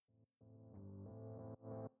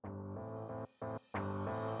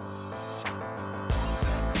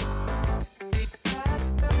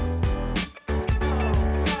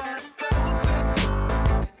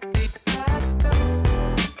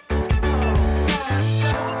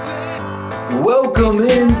Welcome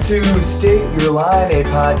into State Your Line, a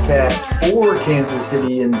podcast for Kansas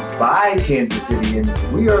Cityans by Kansas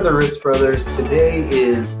Cityans. We are the Ritz Brothers. Today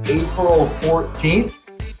is April 14th,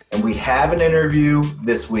 and we have an interview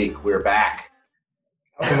this week. We're back.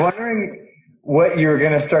 I was wondering what you were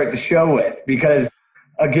going to start the show with because,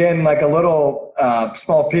 again, like a little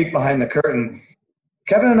small peek behind the curtain,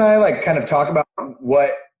 Kevin and I kind of talk about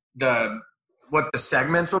what the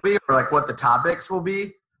segments will be or what the topics will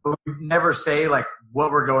be. But we never say what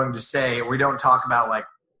we're going to say. We don't talk about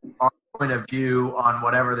our point of view on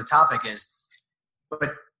whatever the topic is.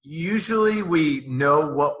 But usually we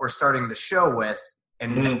know what we're starting the show with.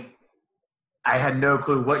 And I had no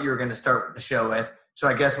clue what you were going to start the show with. So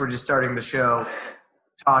I guess we're just starting the show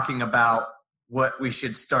talking about what we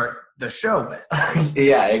should start the show with.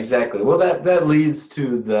 Yeah, exactly. Well, that leads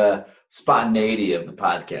to the spontaneity of the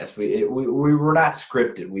podcast. We were not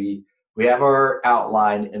scripted. We have our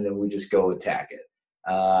outline, and then we just go attack it.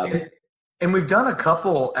 And we've done a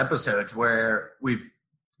couple episodes where we've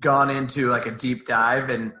gone into a deep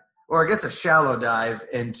dive or I guess a shallow dive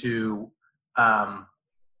into a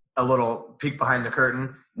little peek behind the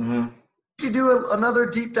curtain. Mm-hmm. We should do another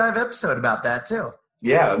deep dive episode about that too.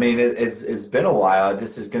 Yeah, I mean, it's been a while.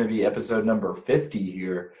 This is going to be episode number 50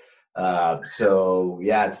 here. So,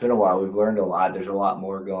 yeah, it's been a while. We've learned a lot. There's a lot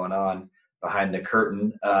more going on behind the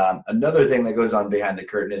curtain. Another thing that goes on behind the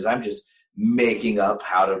curtain is I'm just making up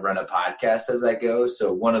how to run a podcast as I go.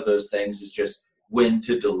 So one of those things is just when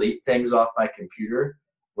to delete things off my computer,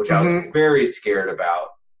 which I was very scared about.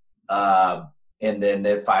 And then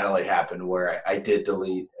it finally happened where I did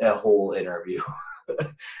delete a whole interview,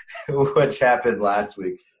 which happened last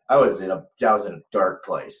week. I was in a dark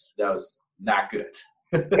place. That was not good.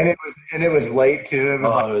 and it was late too. It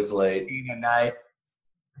was late at night.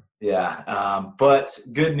 Yeah, but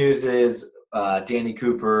good news is Danny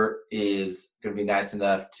Cooper is going to be nice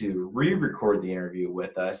enough to re-record the interview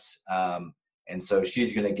with us, and so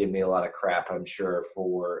she's going to give me a lot of crap, I'm sure,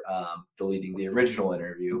 for deleting the original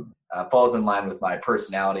interview. Falls in line with my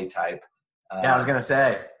personality type. Yeah, I was going to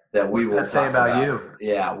say that we will say about you.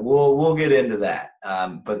 Yeah, we'll get into that,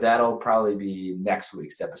 but that'll probably be next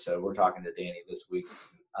week's episode. We're talking to Danny this week.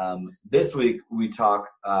 This week we talk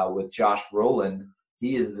with Josh Rowland.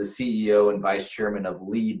 He is the CEO and vice chairman of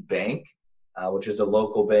Lead Bank, which is a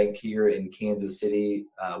local bank here in Kansas City.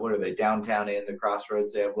 What are they, downtown and the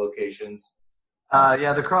Crossroads? They have locations.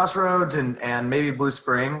 The Crossroads and maybe Blue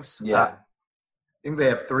Springs. Yeah. I think they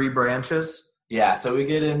have 3 branches. Yeah, so we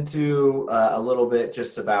get into a little bit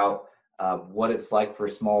just about what it's like for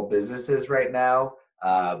small businesses right now,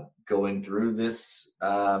 going through this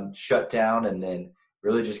shutdown, and then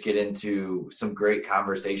really just get into some great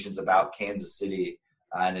conversations about Kansas City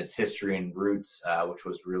and its history and roots, which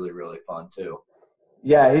was really, really fun too.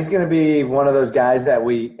 Yeah, he's going to be one of those guys that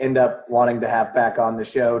we end up wanting to have back on the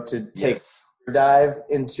show to take a dive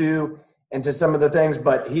into some of the things.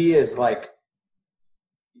 But he is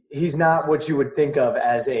he's not what you would think of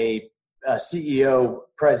as a CEO,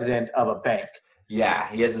 president of a bank.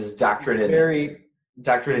 Yeah, he has his doctorate in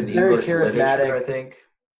charismatic. English literature, I think.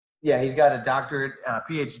 Yeah, he's got a doctorate,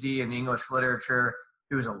 PhD in English literature.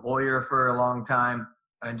 He was a lawyer for a long time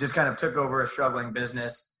and just kind of took over a struggling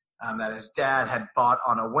business that his dad had bought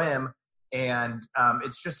on a whim. And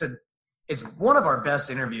it's one of our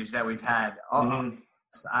best interviews that we've had.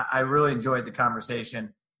 I really enjoyed the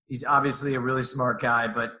conversation. He's obviously a really smart guy,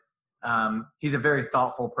 but he's a very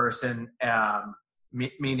thoughtful person,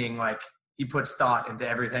 meaning he puts thought into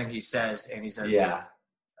everything he says, and he's a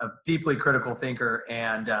deeply critical thinker,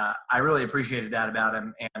 and I really appreciated that about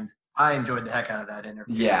him, and I enjoyed the heck out of that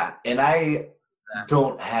interview. Yeah, and I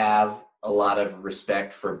don't have a lot of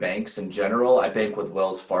respect for banks in general. I bank with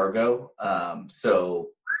Wells Fargo, so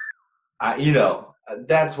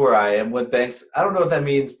that's where I am with banks. I don't know if that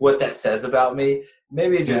means what that says about me.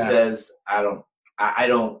 Maybe it just says I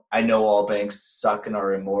know all banks suck and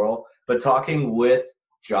are immoral. But talking with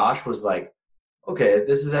Josh was okay,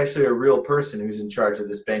 this is actually a real person who's in charge of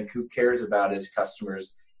this bank who cares about his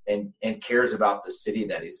customers and cares about the city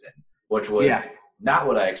that he's in, which was not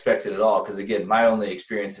what I expected at all. Because, again, my only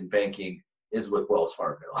experience in banking is with Wells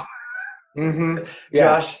Fargo. Yeah.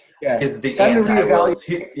 Josh is the anti-Wells.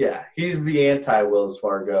 He's the anti-Wells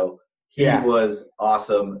Fargo. He was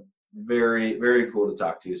awesome. Very, very cool to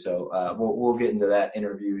talk to. So we'll get into that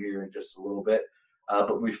interview here in just a little bit.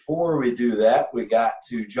 But before we do that, we got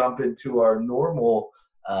to jump into our normal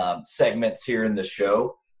segments here in the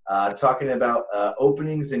show, talking about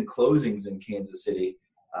openings and closings in Kansas City.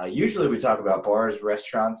 Usually we talk about bars,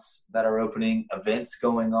 restaurants that are opening, events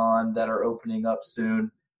going on that are opening up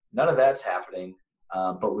soon. None of that's happening.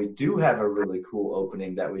 But we do have a really cool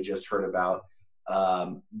opening that we just heard about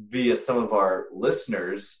via some of our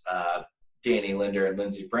listeners, Danny Linder and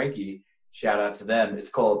Lindsay Frankie. Shout out to them. It's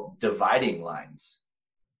called Dividing Lines.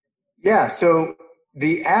 Yeah, so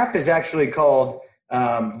the app is actually called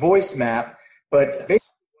Voice Map, but basically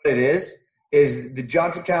what it is the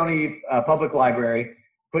Johnson County Public Library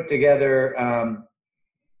put together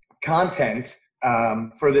content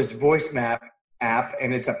for this Voice Map app,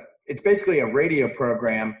 and it's basically a radio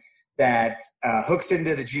program that hooks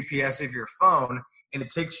into the GPS of your phone, and it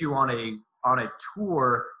takes you on a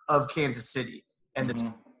tour of Kansas City. And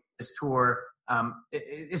this tour,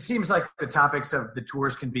 it seems like the topics of the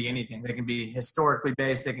tours can be anything. They can be historically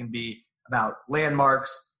based. They can be about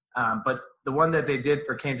landmarks. But the one that they did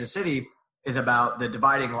for Kansas City is about the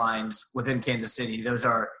dividing lines within Kansas City. Those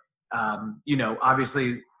are,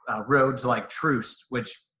 obviously roads like Troost,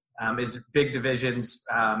 which is big divisions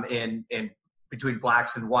in between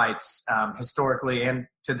blacks and whites historically and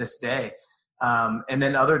to this day. And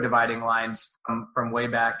then other dividing lines from way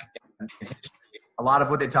back in history. A lot of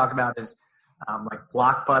what they talk about is like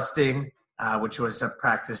block busting, which was a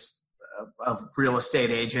practice of real estate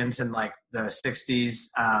agents in like the 60s,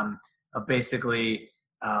 of basically,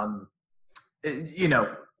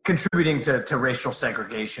 contributing to racial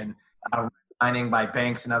segregation, mining by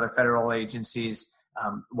banks and other federal agencies,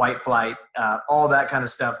 white flight, all that kind of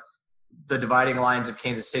stuff. The dividing lines of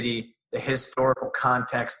Kansas City, the historical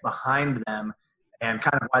context behind them, and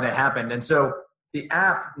kind of why they happened. And so the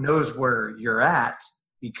app knows where you're at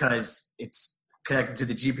because it's connected to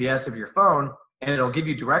the GPS of your phone, and it'll give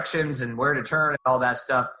you directions and where to turn and all that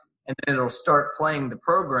stuff. And then it'll start playing the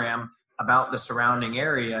program about the surrounding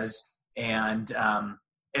areas. And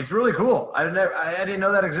it's really cool. I didn't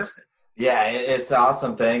know that existed. Yeah, it's an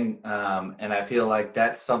awesome thing. And I feel like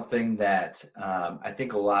that's something that I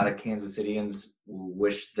think a lot of Kansas Cityans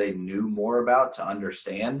wish they knew more about to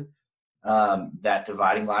understand that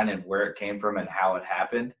dividing line and where it came from and how it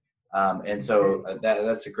happened. And so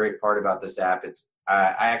that's a great part about this app.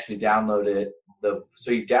 I actually downloaded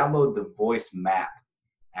so you download the Voice Map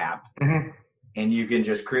app, and you can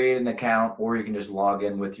just create an account, or you can just log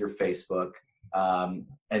in with your Facebook.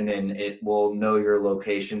 And then it will know your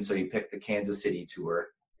location. So you pick the Kansas City tour.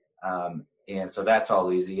 And so that's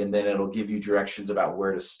all easy. And then it'll give you directions about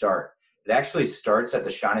where to start. It actually starts at the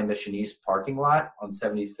Shawnee Mission East parking lot on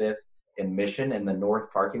 75th and Mission, in the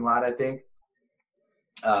north parking lot, I think.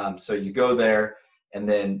 So you go there and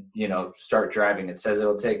then, start driving. It says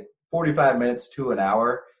it'll take 45 minutes to an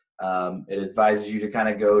hour. It advises you to kind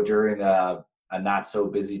of go during a not so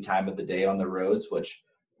busy time of the day on the roads, which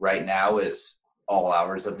right now is all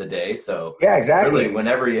hours of the day. So yeah, exactly. Really,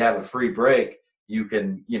 whenever you have a free break, you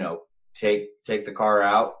can, take the car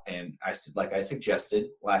out. And like I suggested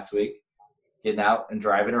last week, getting out and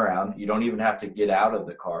driving around. You don't even have to get out of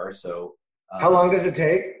the car. So how long does it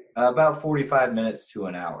take? About 45 minutes to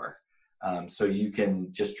an hour. So you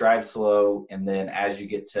can just drive slow. And then as you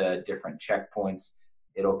get to different checkpoints,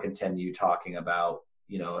 it'll continue talking about,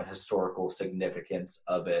 historical significance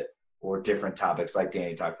of it, or different topics like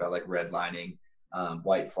Danny talked about, like redlining,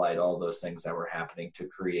 white flight, all those things that were happening to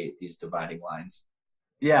create these dividing lines.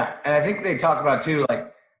 Yeah. And I think they talk about too,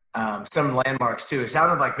 like some landmarks too. It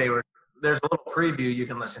sounded like there's a little preview you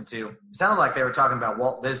can listen to. It sounded like they were talking about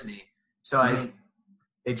Walt Disney. So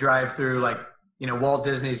they drive through like, Walt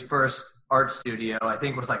Disney's first art studio, I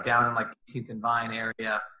think was like down in like 18th and Vine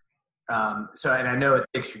area. And I know it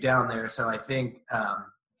takes you down there. So I think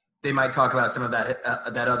they might talk about some of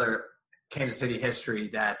that other Kansas City history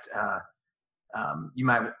that you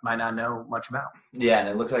might not know much about. Yeah, and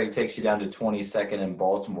it looks like it takes you down to 22nd in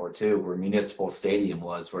Baltimore too, where Municipal Stadium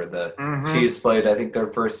was, where the Chiefs played, I think, their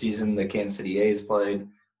first season. The Kansas City A's played.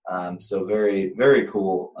 So very, very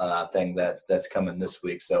cool thing that's coming this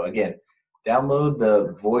week. So again, download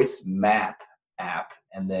the Voice Map app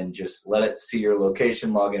and then just let it see your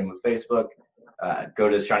location, log in with Facebook, go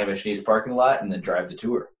to the Shawnee Mission East parking lot, and then drive the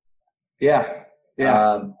tour. Yeah.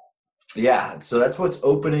 Yeah. So that's what's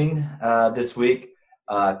opening this week.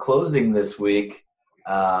 Closing this week,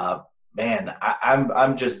 man,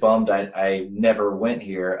 I'm just bummed I never went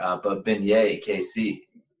here, but Beignet KC,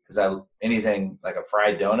 because anything like a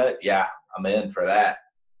fried donut, yeah, I'm in for that.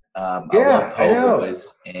 I know.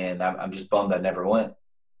 Boys, and I'm just bummed I never went.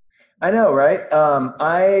 I know, right?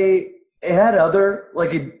 It had other,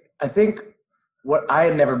 I think what I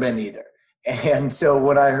had never been either. And so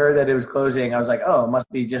when I heard that it was closing, I was like, oh, it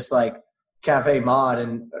must be just like Cafe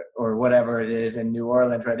Mod or whatever it is in New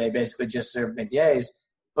Orleans, where they basically just serve beignets.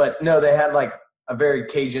 But no, they had like a very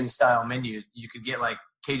Cajun style menu. You could get like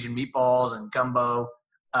Cajun meatballs and gumbo.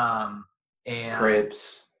 and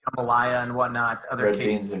crepes, jambalaya and whatnot. Other red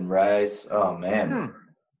beans and rice. Oh man,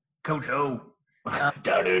 Coach O.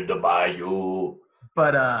 Down in the bayou.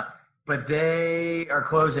 But they are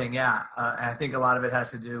closing, yeah. And I think a lot of it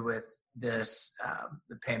has to do with this,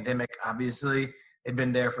 the pandemic. Obviously, it'd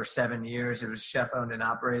been there for 7 years. It was chef owned and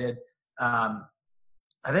operated.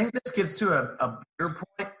 I think this gets to a bigger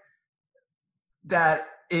point that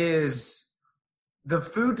is the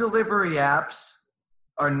food delivery apps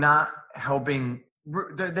are not helping.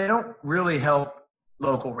 They don't really help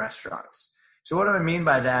local restaurants. So what do I mean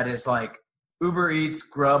by that is like Uber Eats,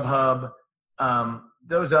 Grubhub,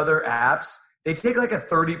 those other apps, they take like a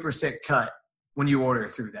 30% cut when you order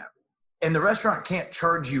through them. And the restaurant can't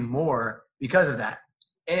charge you more because of that.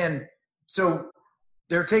 And so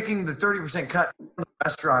they're taking the 30% cut from the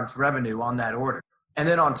restaurant's revenue on that order. And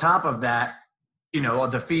then on top of that, you know,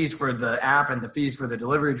 the fees for the app and the fees for the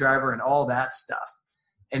delivery driver and all that stuff.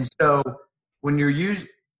 And so when you're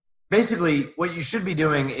basically what you should be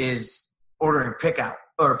doing is ordering pickup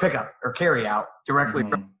or carry out directly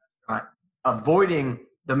from the restaurant, avoiding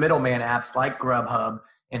the middleman apps like Grubhub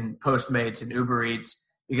and Postmates and Uber Eats,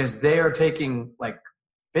 because they are taking like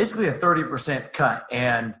basically a 30% cut.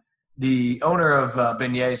 And the owner of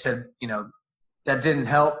Beignet said, you know, that didn't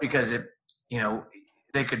help because it, you know,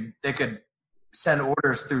 they could send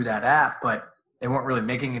orders through that app, but they weren't really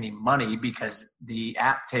making any money because the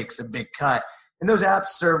app takes a big cut. And those apps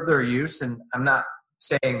serve their use. And I'm not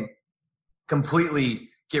saying completely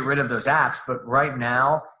get rid of those apps, but right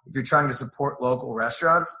now, if you're trying to support local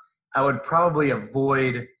restaurants, I would probably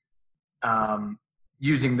avoid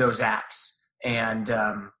using those apps, and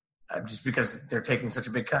just because they're taking such a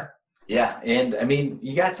big cut. Yeah, and I mean,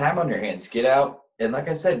 you got time on your hands. Get out, and like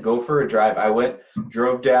I said, go for a drive.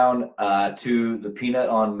 Drove down to the Peanut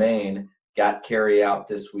on Main, got carry out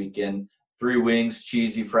this weekend. 3 wings,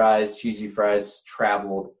 cheesy fries. Cheesy fries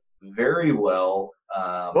traveled very well.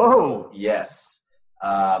 Whoa! Yes.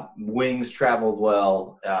 Wings traveled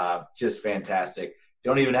well. Just fantastic.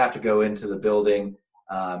 Don't even have to go into the building.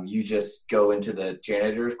 You just go into the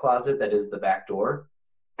janitor's closet that is the back door.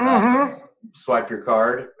 Swipe your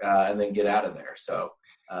card and then get out of there. So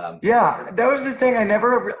yeah, that was the thing.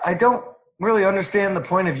 I don't really understand the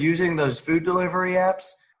point of using those food delivery apps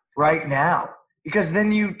right now, because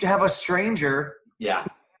then you have a stranger, who has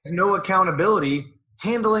no accountability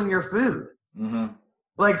handling your food.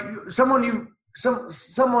 Like someone who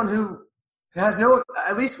has no,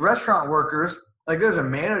 at least restaurant workers, like there's a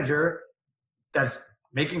manager that's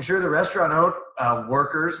making sure the restaurant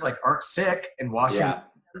workers like aren't sick and washing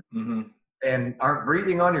and aren't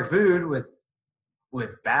breathing on your food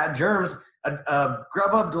with bad germs. A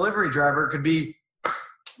Grubhub delivery driver could be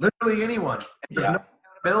literally anyone. There's no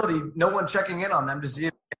accountability, no one checking in on them to see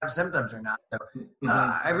if they have symptoms or not. So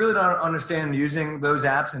I really don't understand using those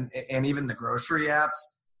apps and even the grocery apps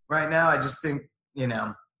right now. I just think, you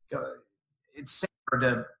know, it's safer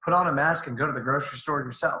to put on a mask and go to the grocery store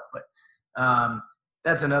yourself. But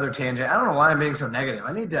that's another tangent. I don't know why I'm being so negative.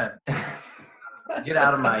 I need to get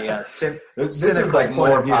out of my This is like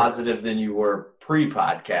more positive than you were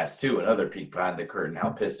pre-podcast too. Another peek behind the curtain, how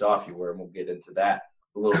pissed off you were, and we'll get into that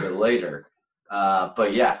a little bit later.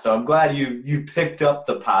 But yeah, so I'm glad you picked up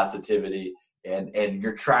the positivity and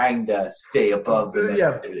you're trying to stay above the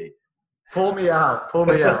negativity. Pull me out.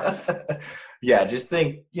 Yeah, just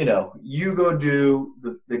think, you know, you go do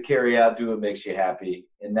the carry out, do what makes you happy,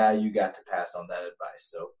 and now you got to pass on that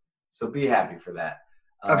advice. So be happy for that.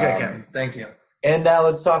 Okay, Kevin. Thank you. And now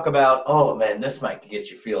let's talk about, oh man, this might get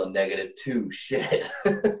you feeling negative too. Shit.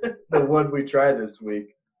 The one we tried this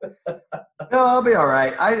week. No, I'll be all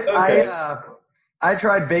right. I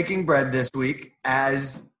tried baking bread this week.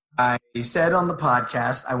 As I said on the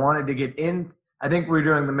podcast, I wanted to get in. I think we were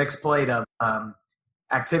doing the mixed plate of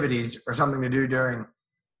activities or something to do during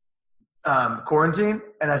quarantine.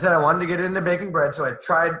 And I said I wanted to get into baking bread. So I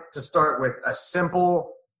tried to start with a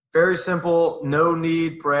simple, very simple, no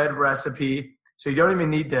knead bread recipe. So you don't even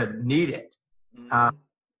need to knead it.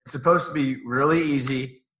 It's supposed to be really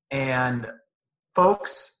easy. And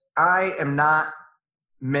folks, I am not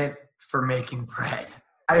meant for making bread.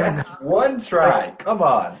 That's one try. Come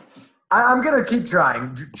on. I'm going to keep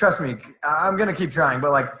trying. Trust me. I'm going to keep trying. But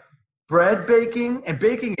like bread baking and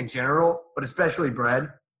baking in general, but especially bread,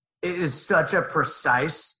 it is such a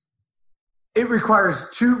precise. It requires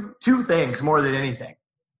two things more than anything: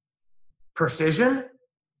 precision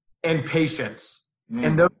and patience.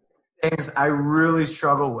 And those things I really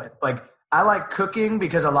struggle with. Like I like cooking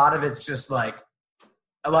because a lot of it's just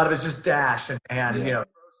dash and you know,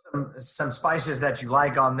 some spices that you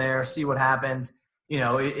like on there, see what happens.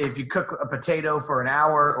 if you cook a potato for an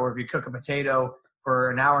hour or if you cook a potato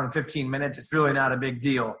for an hour and 15 minutes, it's really not a big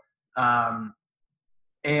deal.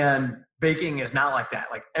 And baking is not like that.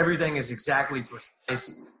 Like everything is exactly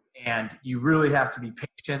precise and you really have to be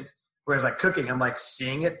patient. Whereas like cooking, I'm like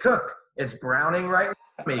seeing it cook. It's browning right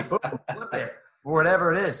at me. Boom, flip it, or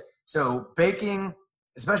whatever it is. So baking,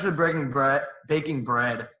 especially baking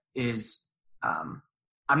bread is,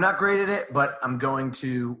 I'm not great at it, but I'm going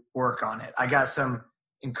to work on it. I got some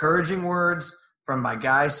encouraging words from my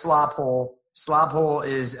guy Slophole. Slophole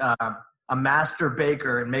is a master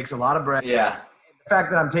baker and makes a lot of bread. Yeah. The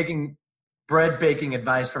fact that I'm taking bread baking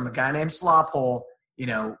advice from a guy named Slophole,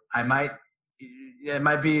 it might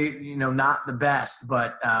be, not the best,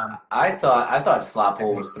 but I thought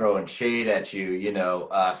Slophole was throwing shade at you,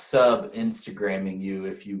 sub Instagramming you,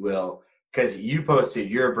 if you will, because you posted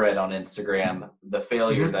your bread on Instagram, the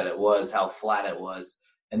failure that it was, how flat it was,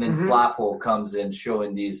 and then Slophole comes in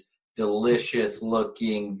showing these delicious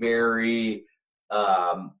looking, very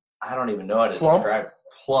I don't even know how to describe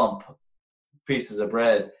plump pieces of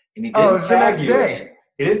bread, and he didn't tag you in it.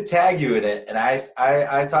 He didn't tag you in it, and I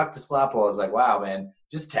talked to Slophole. I was like, "Wow, man,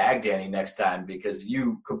 just tag Danny next time because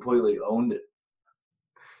you completely owned it."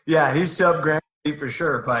 Yeah, he's sub-Grand for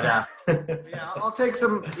sure, but I'll take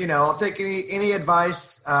some. I'll take any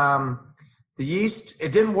advice. The yeast,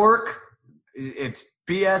 it didn't work. It's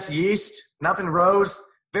BS yeast. Nothing rose.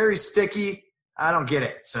 Very sticky. I don't get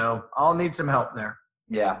it, so I'll need some help there.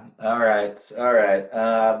 Yeah. All right.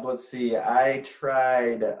 Let's see. I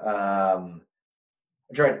tried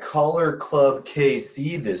Collar Club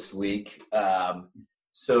KC this week.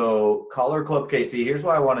 So Collar Club KC, here's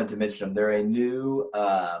why I wanted to mention them. They're a new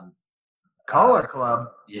Collar Club.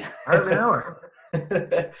 Yeah. I hardly know her.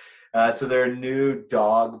 So they're a new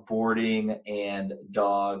dog boarding and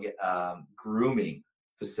dog grooming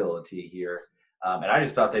facility here. And I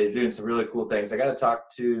just thought they were doing some really cool things. I got to talk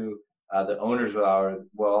to the owners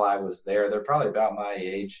while I was there. They're probably about my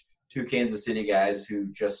age, 2 Kansas City guys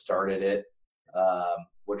who just started it,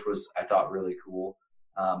 which was, I thought, really cool.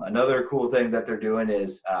 Another cool thing that they're doing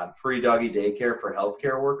is free doggy daycare for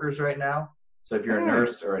healthcare workers right now. So if you're a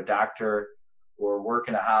nurse or a doctor or work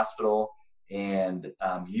in a hospital and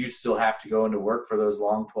you still have to go into work for those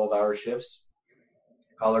long 12-hour shifts,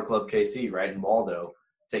 Collar Club KC right in Waldo.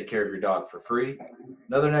 Take care of your dog for free.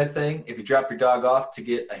 Another nice thing, if you drop your dog off to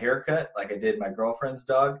get a haircut, like I did my girlfriend's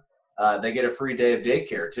dog, they get a free day of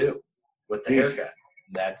daycare too with the haircut.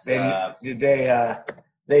 That's did they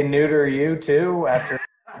neuter you too after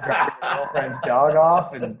dropping your girlfriend's dog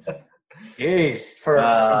off? And geez, for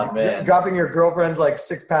dropping your girlfriend's like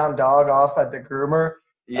 6-pound dog off at the groomer.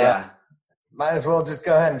 Yeah, might as well just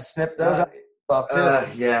go ahead and snip those off too.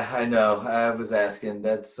 Yeah, I know. I was asking.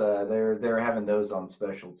 That's they're having those on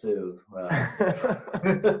special too.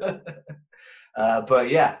 But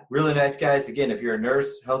yeah, really nice guys. Again, if you're a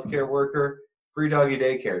nurse, healthcare worker, free doggy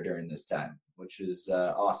daycare during this time, which is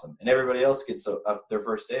awesome. And everybody else gets their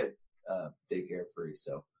first day of daycare free.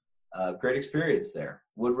 So great experience there.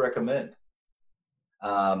 Would recommend.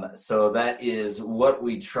 So that is what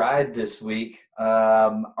we tried this week.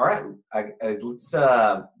 All right, let's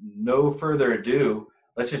no further ado.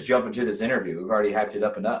 Let's just jump into this interview. We've already hyped it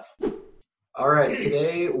up enough. All right,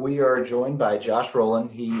 today we are joined by Josh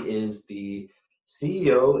Rowland. He is the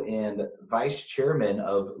CEO and vice chairman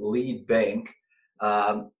of Lead Bank.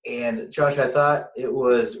 And Josh, I thought it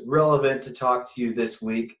was relevant to talk to you this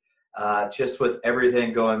week, just with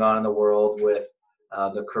everything going on in the world with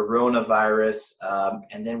the coronavirus.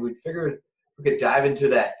 And then we figured we could dive into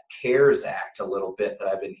that CARES Act a little bit that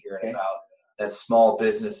I've been hearing about that small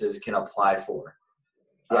businesses can apply for.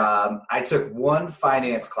 Yeah. I took one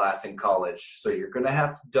finance class in college, so you're going to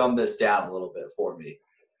have to dumb this down a little bit for me.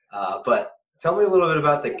 But tell me a little bit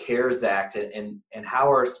about the CARES Act and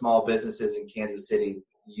how are small businesses in Kansas City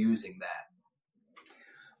using that?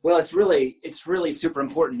 Well, it's really super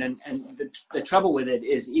important. And the trouble with it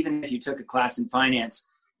is even if you took a class in finance,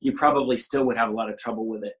 you probably still would have a lot of trouble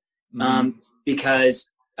with it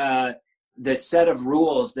because the set of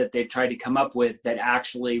rules that they've tried to come up with that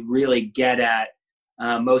actually really get at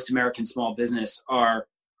most American small business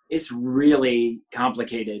it's really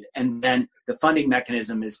complicated. And then the funding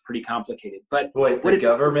mechanism is pretty complicated. But wait, the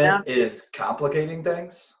government is complicating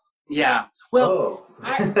things? Yeah. Well,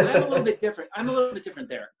 I'm a little bit different. I'm a little bit different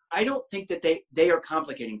there. I don't think that they are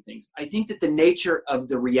complicating things. I think that the nature of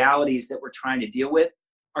the realities that we're trying to deal with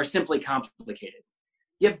are simply complicated.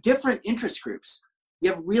 You have different interest groups.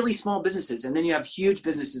 You have really small businesses, and then you have huge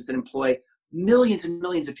businesses that employ millions and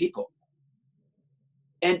millions of people.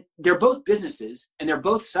 And they're both businesses, and they're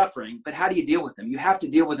both suffering, but how do you deal with them? You have to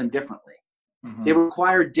deal with them differently. Mm-hmm. They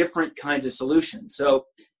require different kinds of solutions. So,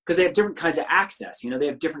 because they have different kinds of access, they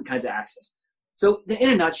have different kinds of access. So in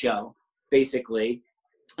a nutshell, basically,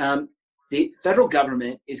 the federal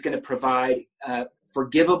government is going to provide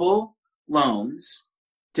forgivable loans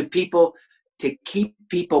to people to keep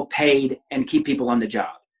people paid and keep people on the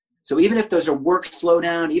job. So even if there's a work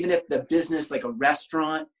slowdown, even if the business like a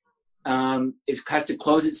restaurant has to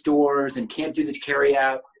close its doors and can't do the carry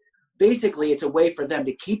out, basically it's a way for them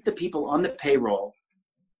to keep the people on the payroll,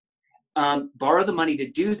 borrow the money to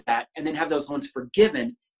do that, and then have those loans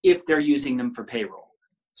forgiven if they're using them for payroll.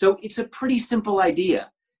 So it's a pretty simple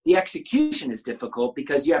idea. The execution is difficult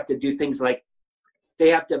because you have to do things like they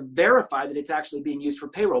have to verify that it's actually being used for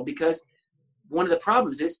payroll, because one of the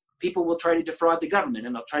problems is people will try to defraud the government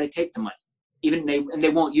and they'll try to take the money, and they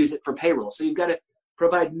won't use it for payroll. So you've got to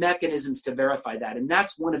provide mechanisms to verify that. And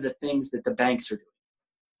that's one of the things that the banks are doing.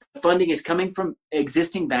 Funding is coming from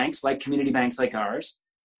existing banks, like community banks like ours.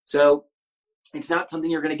 So it's not something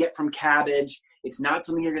you're going to get from Kabbage. It's not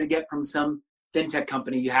something you're going to get from some fintech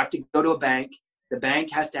company. You have to go to a bank. The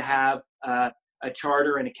bank has to have a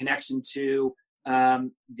charter and a connection to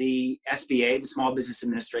the SBA, the Small Business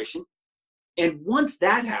Administration. And once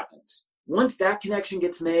that happens, once that connection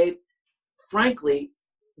gets made, frankly,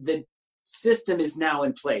 the system is now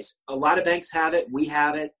in place. A lot of banks have it. We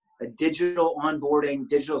have it, a digital onboarding,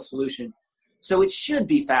 digital solution. So it should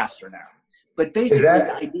be faster now. But basically,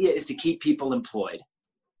 the idea is to keep people employed.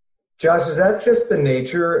 Josh, is that just the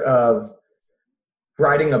nature of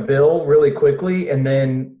writing a bill really quickly and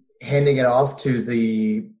then handing it off to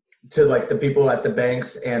the people at the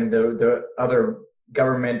banks and the other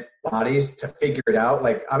government bodies to figure it out?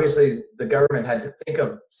 Like, obviously the government had to think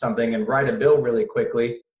of something and write a bill really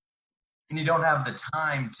quickly, and you don't have the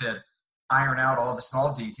time to iron out all the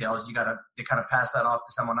small details. You kind of pass that off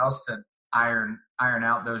to someone else to iron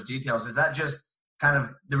out those details. Is that just kind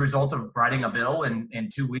of the result of writing a bill in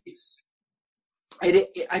 2 weeks? I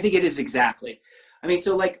think it is exactly. I mean,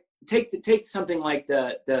 so like take something like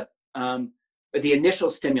the initial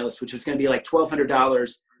stimulus, which was going to be like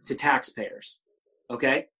 $1,200 to taxpayers.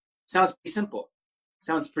 Okay, sounds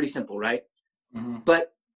pretty simple, right? Mm-hmm.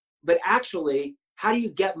 But actually, how do you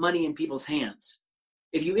get money in people's hands?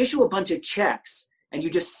 If you issue a bunch of checks and you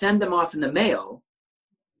just send them off in the mail,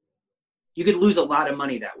 you could lose a lot of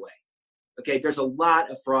money that way. Okay, there's a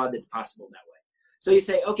lot of fraud that's possible that way. So you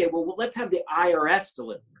say, okay, well let's have the IRS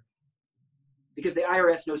deliver, because the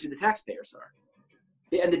IRS knows who the taxpayers are,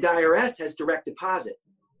 and the IRS has direct deposit.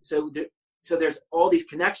 So there's all these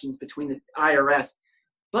connections between the IRS,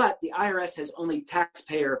 but the IRS has only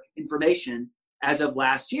taxpayer information as of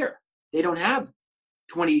last year. They don't have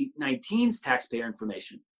 2019's taxpayer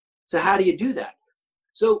information. So how do you do that?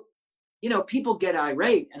 So, people get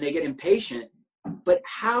irate and they get impatient, but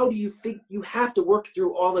how do you you have to work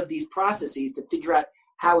through all of these processes to figure out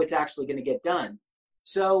how it's actually going to get done.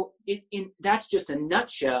 So that's just in a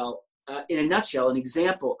nutshell, an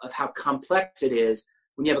example of how complex it is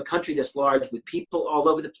when you have a country this large with people all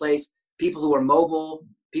over the place, people who are mobile,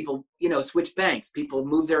 people, switch banks, people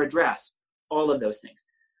move their address, all of those things.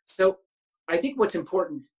 So I think what's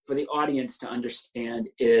important for the audience to understand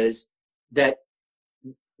is that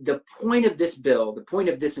the point of this bill, the point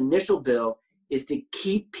of this initial bill, is to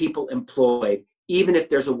keep people employed, even if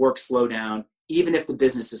there's a work slowdown, even if the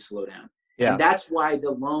businesses slow down. Yeah. And that's why the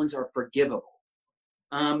loans are forgivable.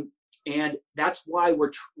 And that's why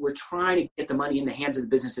we're trying to get the money in the hands of the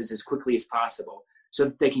businesses as quickly as possible so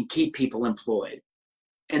that they can keep people employed.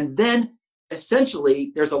 And then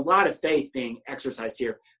essentially there's a lot of faith being exercised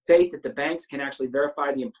here. Faith that the banks can actually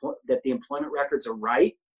verify that the employment records are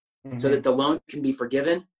right, mm-hmm. so that the loan can be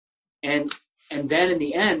forgiven. And then in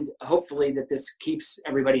the end, hopefully that this keeps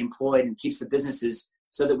everybody employed and keeps the businesses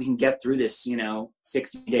so that we can get through this,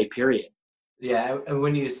 60-day period. Yeah, and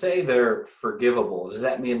when you say they're forgivable, does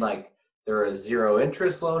that mean like they're a zero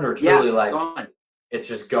interest loan, or truly like gone. It's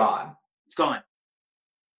just gone? It's gone.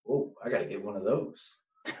 Oh, I got to get one of those.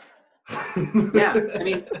 Yeah,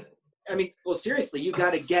 I mean, well, seriously, you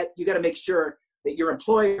got to make sure that your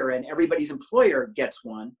employer and everybody's employer gets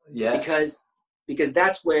one. Yes. Because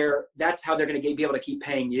that's how they're going to be able to keep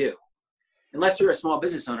paying you. Unless you're a small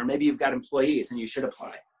business owner, maybe you've got employees and you should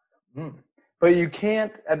apply. But you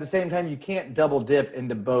can't, at the same time, you can't double dip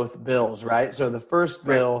into both bills, right? So the first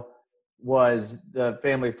bill was the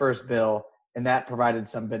Family First bill, and that provided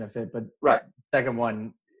some benefit. But right. The second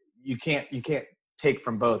one, you can't take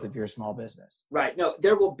from both if you're a small business. Right. No,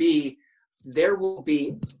 there will be,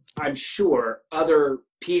 I'm sure, other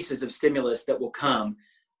pieces of stimulus that will come,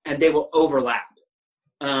 and they will overlap.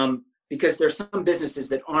 Because there's some businesses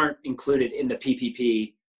that aren't included in the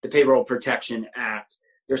PPP the Payroll Protection Act.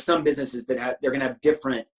 There's some businesses that they're going to have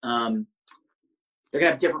different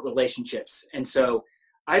relationships, and so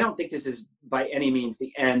I don't think this is by any means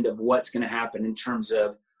the end of what's going to happen in terms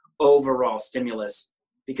of overall stimulus,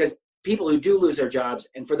 because people who do lose their jobs,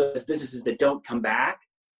 and for those businesses that don't come back,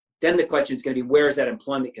 then the question is going to be, where is that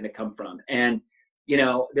employment going to come from? And,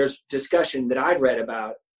 there's discussion that I've read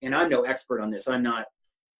about, and I'm no expert on this. I'm not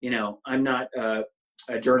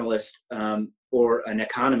a journalist or an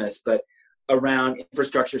economist, but around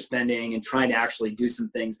infrastructure spending and trying to actually do some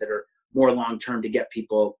things that are more long-term to get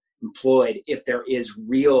people employed if there is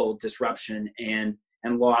real disruption and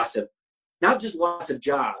loss of, not just loss of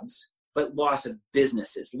jobs, but loss of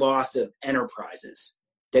businesses, loss of enterprises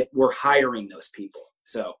that were hiring those people.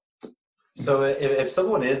 So if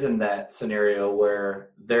someone is in that scenario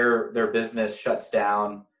where their business shuts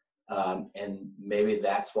down, and maybe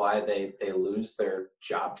that's why they lose their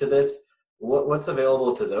job to this, what's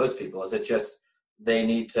available to those people? Is it just they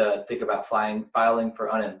need to think about filing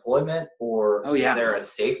for unemployment, or is there a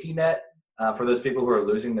safety net for those people who are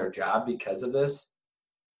losing their job because of this?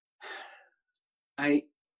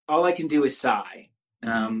 All I can do is sigh,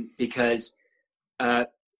 because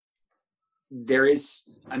there is,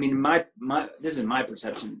 this is my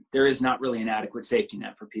perception, there is not really an adequate safety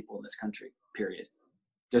net for people in this country, period.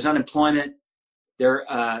 There's unemployment, there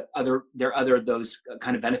are other those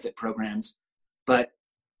kind of benefit programs, but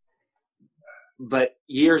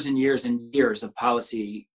years and years and years of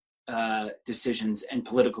policy decisions and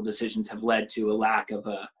political decisions have led to a lack of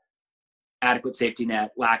a adequate safety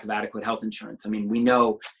net, lack of adequate health insurance. I mean, we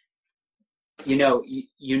know, you know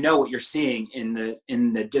what you're seeing in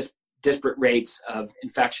the disparate rates of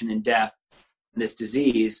infection and death in this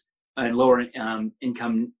disease in lower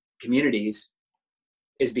income communities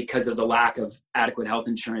is because of the lack of adequate health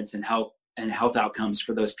insurance and health outcomes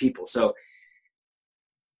for those people. So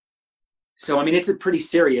I mean, it's a pretty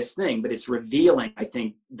serious thing, but it's revealing, I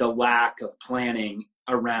think, the lack of planning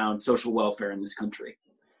around social welfare in this country.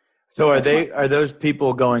 So are those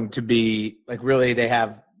people going to be like, really, they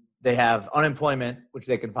have unemployment, which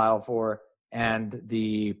they can file for, and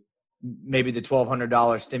maybe the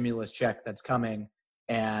 $1,200 stimulus check that's coming,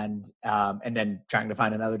 and then trying to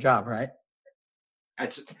find another job, right?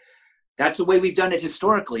 That's the way we've done it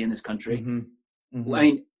historically in this country. Mm-hmm. Mm-hmm. I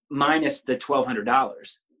mean, minus the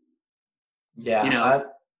 $1,200. Yeah.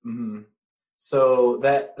 So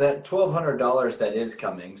that $1,200 that is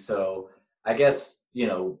coming. So I guess,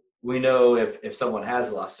 we know if someone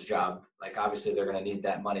has lost a job, like obviously they're going to need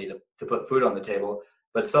that money to put food on the table.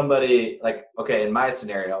 But somebody like, okay, in my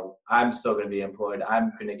scenario, I'm still going to be employed.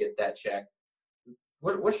 I'm going to get that check.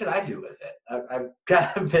 What should I do with it? I've kind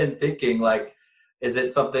of been thinking, like, is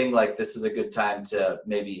it something like this is a good time to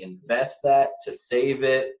maybe invest that, to save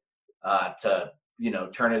it, to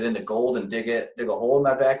turn it into gold and dig a hole in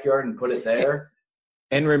my backyard and put it there?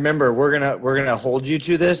 And remember, we're gonna hold you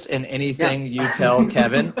to this, and anything you tell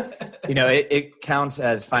Kevin, it counts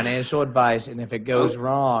as financial advice. And if it goes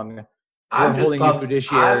wrong, we're holding you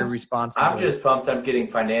fiduciary responsibility. I'm just pumped. I'm getting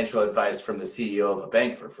financial advice from the CEO of a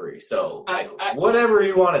bank for free. So whatever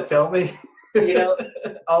you want to tell me,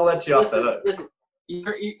 I'll let you off the hook. Listen,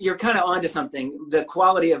 you're kind of onto something. The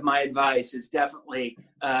quality of my advice is definitely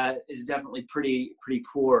pretty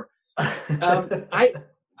poor. I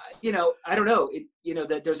don't know.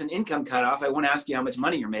 That there's an income cutoff. I won't ask you how much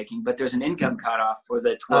money you're making, but there's an income cutoff for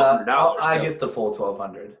the $1,200. I get the full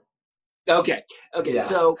 $1,200. Okay. Yeah.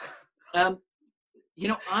 So, honestly,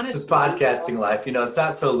 it's podcasting life. It's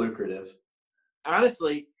not so lucrative.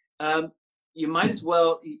 Honestly, you might as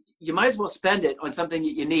well spend it on something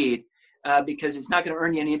that you need, because it's not going to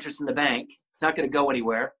earn you any interest in the bank. It's not going to go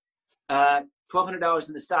anywhere. $1,200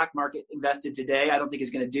 in the stock market invested today, I don't think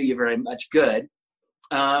is going to do you very much good.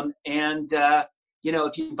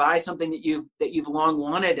 If you buy something that you've long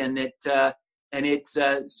wanted and it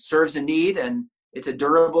serves a need and it's a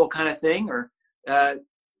durable kind of thing, or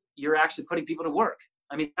you're actually putting people to work.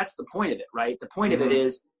 I mean, that's the point of it, right? The point of it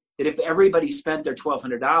is that if everybody spent their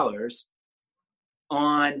 $1,200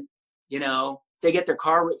 on, they get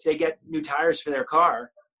if they get new tires for their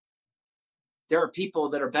car, there are people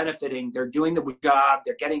that are benefiting. They're doing the job.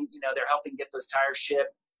 They're getting, they're helping get those tires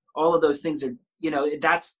shipped. All of those things are,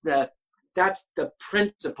 that's the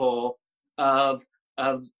principle of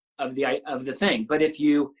the thing.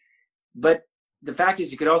 But the fact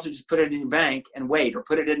is, you could also just put it in your bank and wait, or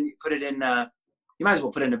put it in. You might as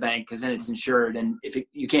well put it in a bank, because then it's insured, and if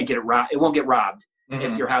you can't get it robbed, it won't get robbed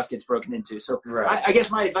if your house gets broken into. So right. I guess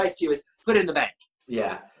my advice to you is put it in the bank.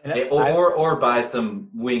 Yeah, or buy some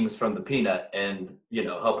wings from the Peanut and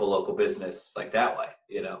help a local business like that way.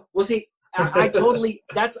 Well, see, I totally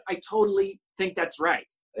think that's right.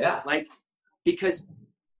 Yeah. Like, because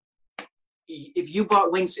if you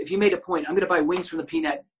bought wings, if you made a point, I'm going to buy wings from the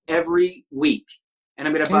Peanut every week, and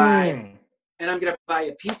I'm going to buy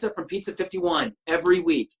a pizza from Pizza 51 every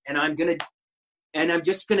week, and I'm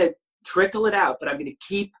just going to trickle it out, but I'm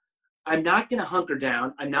not going to hunker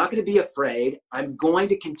down. I'm not going to be afraid. I'm going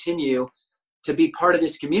to continue to be part of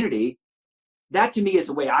this community. That to me is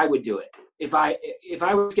the way I would do it. If I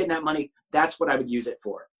was getting that money, that's what I would use it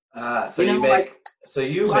for. So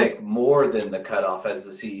you make more than the cutoff as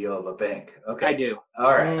the CEO of a bank. Okay. I do.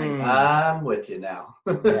 All right. I'm with you now.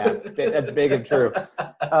 Yeah, that's big and true.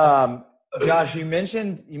 Josh, you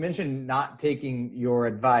mentioned not taking your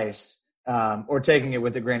advice, or taking it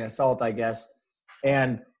with a grain of salt, I guess.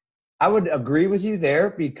 And I would agree with you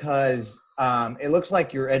there, because it looks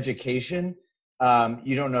like your education,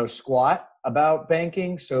 you don't know squat about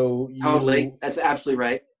banking. So Totally. That's absolutely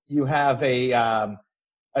right. You have a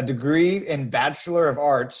degree in Bachelor of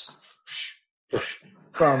Arts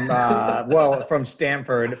from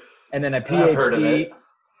Stanford, and then a PhD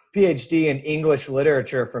in English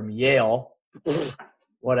literature from Yale,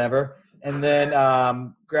 whatever. And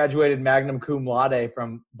then graduated magna cum laude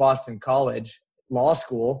from Boston College Law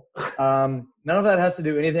School. None of that has to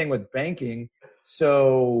do anything with banking.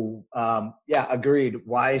 So yeah, agreed.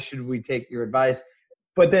 Why should we take your advice?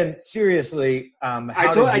 But then seriously,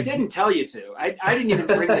 I didn't tell you to. I didn't even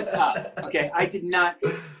bring this up. Okay, I did not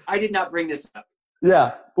bring this up.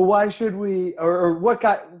 Yeah, but why should we? Or what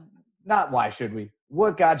got? Not why should we?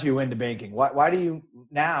 What got you into banking? Why do you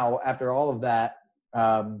now, after all of that?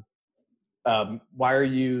 Why are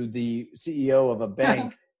you the CEO of a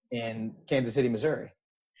bank in Kansas City, Missouri?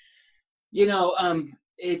 You know,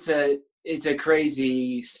 it's a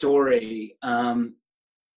crazy story, and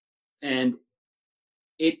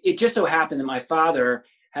it just so happened that my father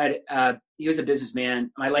he was a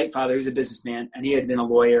businessman. My late father, he was a businessman, and he had been a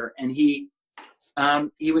lawyer, and he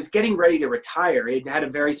was getting ready to retire. He had a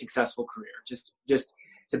very successful career. Just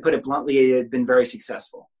to put it bluntly, he had been very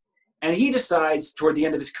successful. And he decides toward the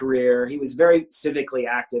end of his career, he was very civically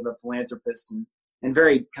active, a philanthropist, and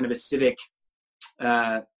very kind of a civic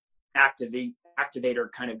activator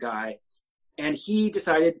kind of guy. And he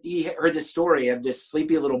decided, he heard the story of this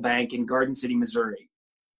sleepy little bank in Garden City, Missouri.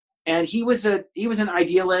 And he was an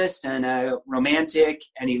idealist and a romantic,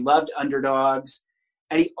 and he loved underdogs.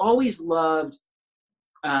 And he always loved,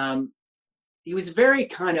 he was very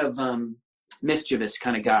kind of mischievous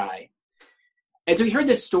kind of guy. And so he heard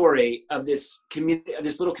this story of this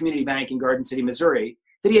little community bank in Garden City, Missouri,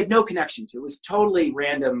 that he had no connection to. It was totally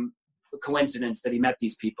random coincidence that he met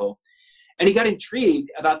these people. And he got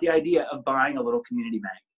intrigued about the idea of buying a little community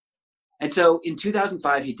bank. And so in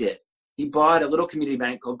 2005, he did. He bought a little community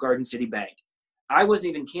bank called Garden City Bank. I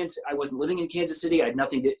wasn't living in Kansas City. I had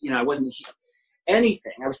nothing to, I wasn't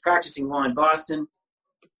anything. I was practicing law in Boston.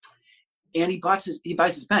 And he buys his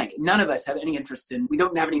bank. None of us have any interest we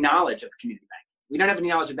don't have any knowledge of community banking. We don't have any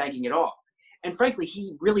knowledge of banking at all. And frankly,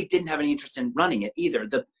 he really didn't have any interest in running it either.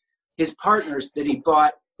 His partners that he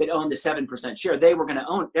bought that owned the 7% share, they were going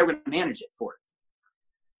to manage it for him.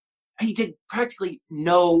 And he did practically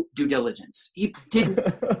no due diligence. I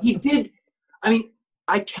mean,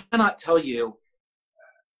 I cannot tell you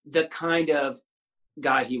the kind of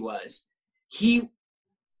guy he was. He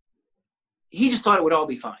just thought it would all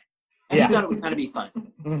be fine. And he thought it would kind of be fun.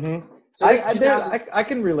 Mm-hmm. So I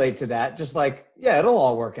can relate to that. Just like, yeah, it'll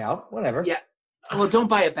all work out. Whatever. Yeah. Well, don't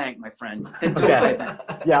buy a bank, my friend. Then don't buy a bank.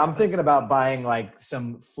 Yeah, I'm thinking about buying like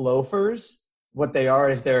some loafers. What they are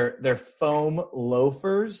is they're foam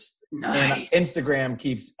loafers. Nice. And Instagram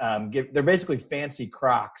keeps they're basically fancy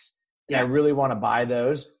Crocs. And I really want to buy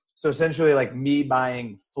those. So essentially, like me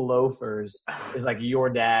buying loafers is like your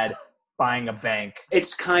dad buying a bank.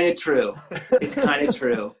 It's kind of true. It's kind of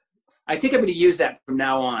true. I think I'm going to use that from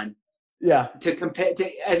now on. Yeah. To compare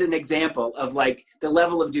as an example of like the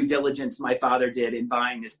level of due diligence my father did in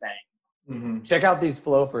buying this bank. Mm-hmm. Check out these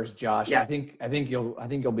loafers, Josh. Yeah. I think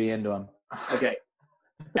you'll be into them. Okay.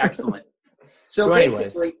 Excellent. So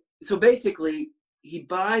basically he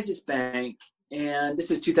buys this bank, and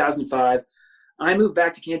this is 2005. I moved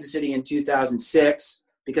back to Kansas City in 2006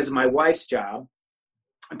 because of my wife's job.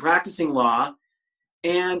 I'm practicing law,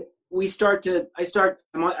 and I serve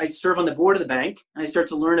on the board of the bank, and I start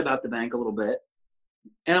to learn about the bank a little bit.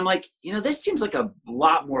 And I'm like, this seems like a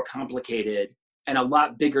lot more complicated and a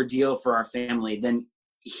lot bigger deal for our family than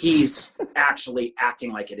he's actually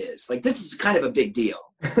acting like it is. Like, this is kind of a big deal.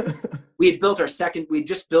 We had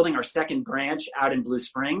just building our second branch out in Blue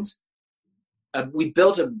Springs. We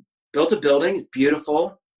built a building. It's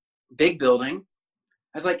beautiful, big building.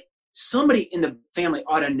 I was like, somebody in the family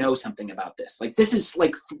ought to know something about this. Like, this is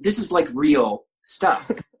like real stuff.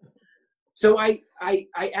 So I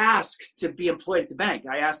asked to be employed at the bank.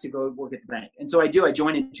 I asked to go work at the bank. And so I do. I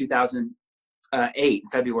joined in 2008,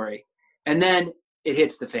 February. And then it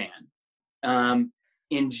hits the fan.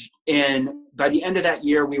 By the end of that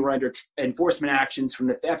year, we were under enforcement actions from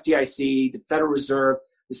the FDIC, the Federal Reserve,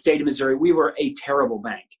 the state of Missouri. We were a terrible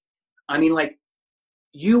bank. I mean, like,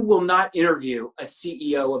 you will not interview a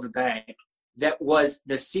CEO of a bank that was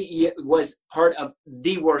the CEO, was part of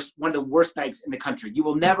one of the worst banks in the country. You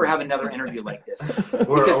will never have another interview like this.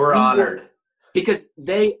 We're honored. Because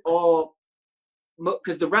the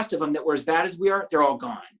rest of them that were as bad as we are, they're all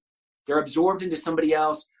gone. They're absorbed into somebody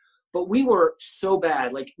else. But we were so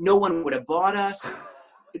bad, like, no one would have bought us.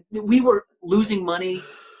 We were losing money.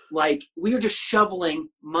 Like, we were just shoveling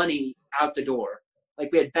money out the door.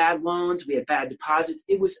 Like, we had bad loans, we had bad deposits.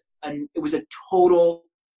 It was a total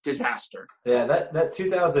disaster. Yeah, that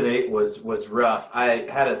 2008 was rough. I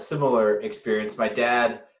had a similar experience. My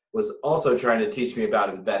dad was also trying to teach me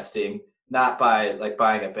about investing, not by like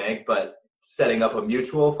buying a bank, but setting up a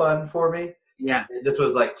mutual fund for me. Yeah. This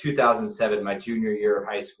was like 2007, my junior year of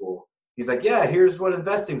high school. He's like, yeah, here's what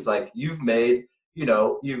investing's like. You've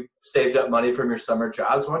saved up money from your summer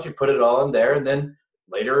jobs. Why don't you put it all in there, and then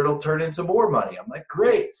later it'll turn into more money. I'm like,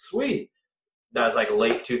 great, sweet. That was like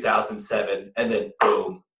late 2007, and then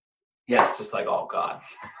boom. Yeah, it's just like, oh God.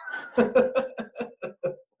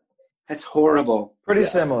 That's horrible. Pretty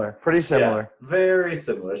similar. Yeah, very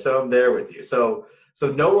similar. So I'm there with you. So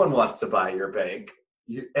no one wants to buy your bank.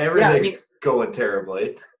 Everything's going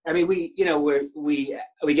terribly. I mean, we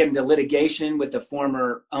get into litigation with the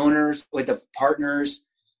former owners, with the partners.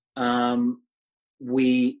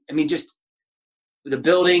 Just the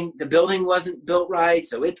building wasn't built right,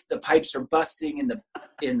 so the pipes are busting in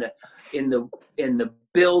the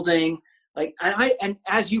building. Like, and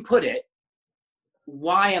as you put it,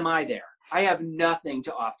 why am I there? I have nothing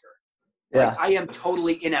to offer. Yeah. Like, I am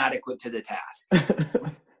totally inadequate to the task.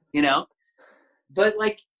 But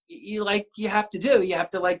you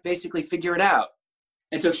have to basically figure it out.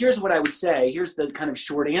 And so here's what I would say. Here's the kind of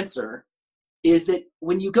short answer, is that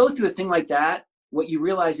when you go through a thing like that, what you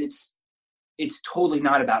realize, it's totally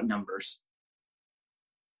not about numbers.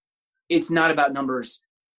 It's not about numbers.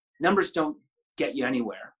 Numbers don't get you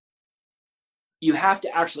anywhere. You have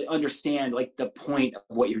to actually understand, like, the point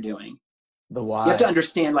of what you're doing. The why. You have to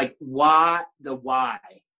understand, like, why.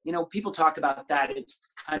 People talk about that. It's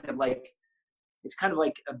kind of like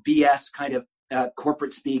a BS kind of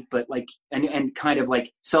corporate speak, but and kind of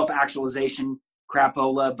like self-actualization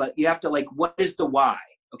crapola. But you have to, like, what is the why?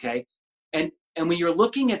 Okay. And when you're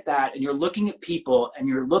looking at that, and you're looking at people, and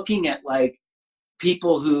you're looking at, like,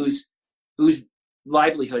 people whose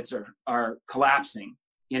livelihoods are collapsing,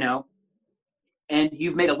 and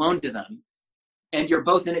you've made a loan to them, and you're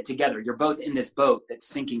both in it together. You're both in this boat that's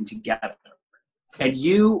sinking together. And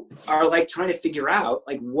you are, like, trying to figure out,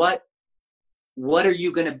 like, what are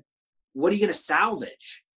you gonna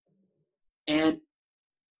salvage? And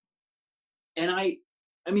I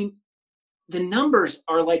mean, the numbers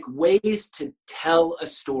are like ways to tell a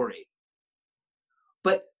story.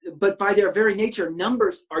 But by their very nature,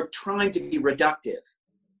 numbers are trying to be reductive,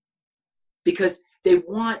 because they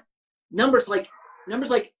want numbers like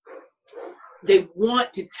they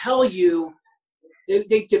want to tell you,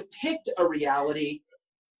 they depict a reality,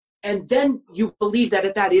 and then you believe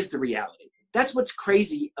that is the reality. That's what's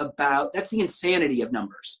crazy that's the insanity of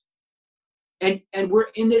numbers. And we're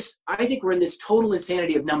in this, I think we're in this total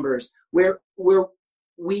insanity of numbers where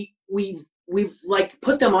we've like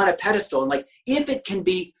put them on a pedestal, and, like, if it can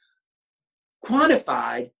be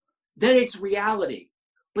quantified, then it's reality.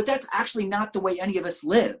 But that's actually not the way any of us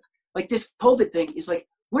live. Like, this COVID thing is like,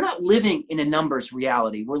 we're not living in a numbers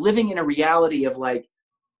reality. We're living in a reality of, like,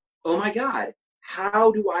 oh my God,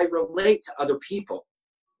 how do I relate to other people?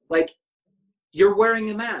 Like, you're wearing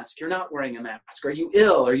a mask, you're not wearing a mask. Are you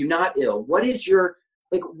ill? Are you not ill? What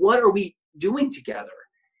are we doing together?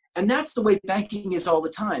 And that's the way banking is all the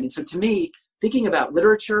time. And so, to me, thinking about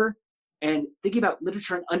literature and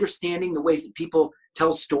understanding the ways that people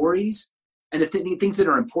tell stories, and the things that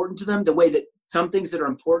are important to them, the way that some things that are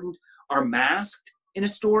important are masked in a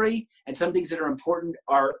story, and some things that are important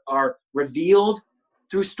are revealed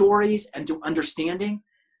through stories and through understanding.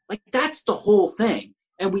 Like, that's the whole thing.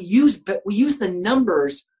 And we use the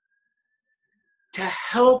numbers to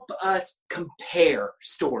help us compare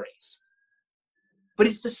stories. But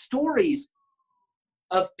it's the stories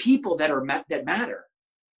of people that matter.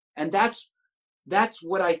 And that's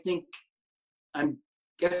what I think,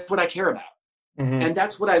 that's what I care about. And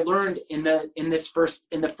that's what I learned in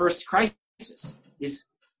the first crisis is,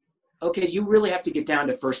 okay, you really have to get down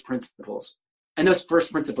to first principles. And those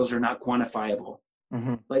first principles are not quantifiable.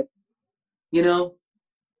 But,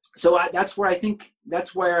 so that's where I think,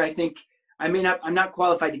 I'm not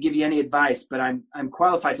qualified to give you any advice, but I'm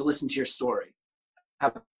qualified to listen to your story.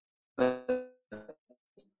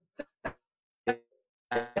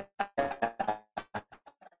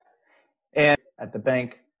 And at the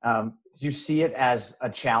bank, did you see it as a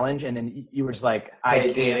challenge? And then you were just like,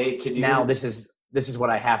 Danny, this is what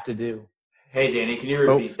I have to do. Hey, Danny, can you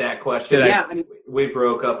repeat that question? Yeah. We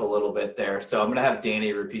broke up a little bit there. So I'm going to have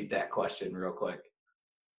Danny repeat that question real quick.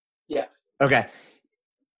 Yeah. Okay.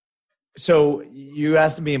 So you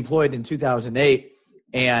asked to be employed in 2008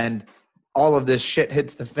 and all of this shit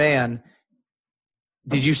hits the fan.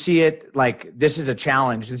 Did you see it like, this is a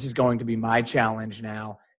challenge. This is going to be my challenge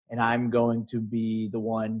now. And I'm going to be the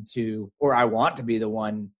one I want to be the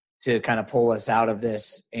one to kind of pull us out of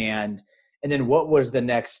this. And then what was the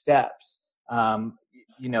next steps? I've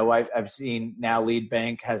seen now Lead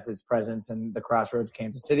Bank has its presence in the Crossroads,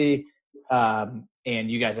 Kansas City. And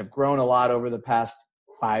you guys have grown a lot over the past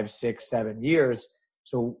 5, 6, 7 years.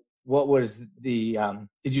 So what was did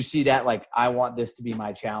you see that like, I want this to be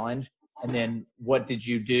my challenge? And then what did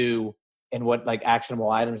you do and what like actionable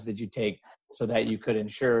items did you take so that you could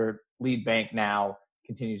ensure Lead Bank now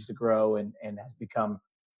continues to grow and has become,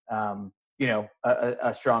 a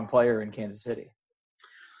strong player in Kansas City?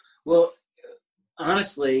 Well,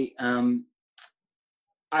 honestly,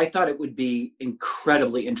 I thought it would be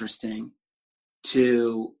incredibly interesting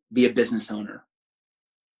to be a business owner.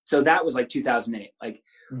 So that was like 2008. Like,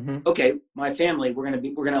 okay, my family, we're going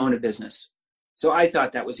to own a business. So I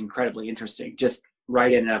thought that was incredibly interesting, just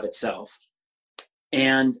right in and of itself.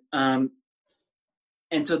 And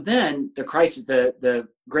so then the crisis, the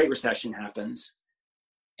Great Recession happens,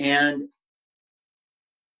 and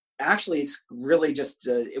actually it's really just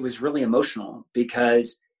it was really emotional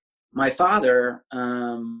because my father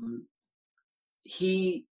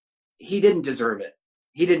he didn't deserve it.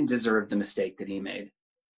 He didn't deserve the mistake that he made.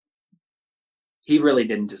 He really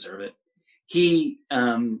didn't deserve it. He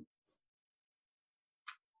had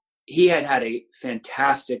a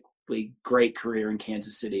fantastically great career in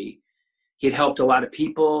Kansas City. He had helped a lot of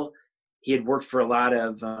people. He had worked for a lot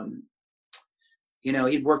of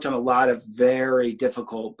he'd worked on a lot of very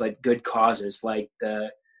difficult but good causes, like the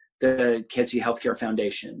Kansas City Healthcare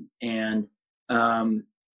Foundation, and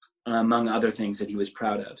among other things that he was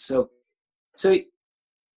proud of. So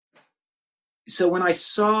when I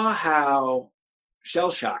saw how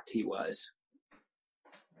shell-shocked he was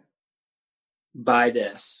by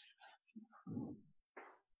this,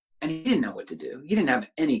 and he didn't know what to do. He didn't have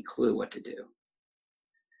any clue what to do.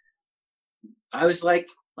 I was like,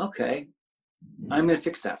 okay, I'm going to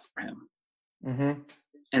fix that for him.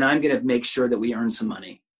 And I'm going to make sure that we earn some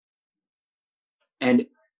money. And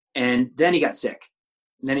then he got sick.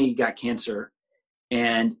 And then he got cancer.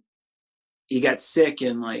 And he got sick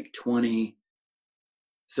in like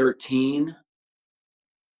 2013.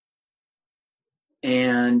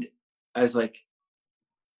 And I was like,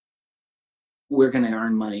 we're going to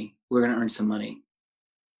earn money. We're going to earn some money.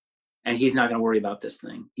 And he's not going to worry about this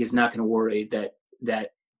thing. He's not going to worry that,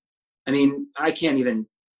 I mean, I can't even,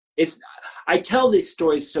 I tell these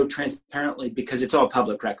stories so transparently because it's all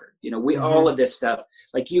public record. All of this stuff,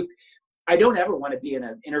 I don't ever want to be in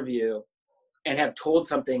an interview and have told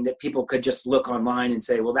something that people could just look online and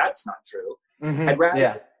say, well, that's not true. I'd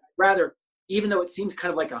rather, even though it seems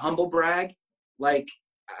kind of like a humble brag, like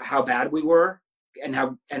how bad we were and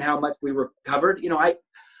how much we recovered,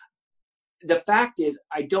 the fact is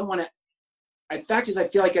I feel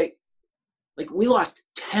like we lost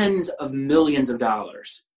tens of millions of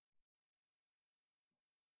dollars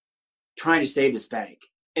trying to save this bank.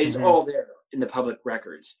 It is all there in the public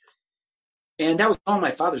records. And that was all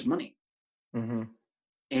my father's money.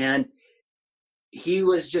 And he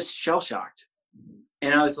was just shell-shocked.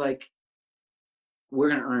 And I was like, we're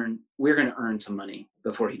going to earn some money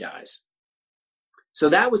before he dies. So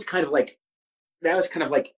that was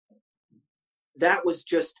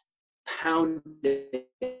just pounding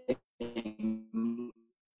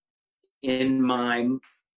in my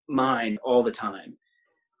mind all the time.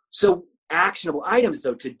 So actionable items,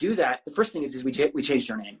 though, to do that, the first thing is we changed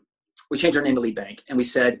our name. We changed our name to Lead Bank, and we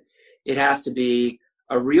said it has to be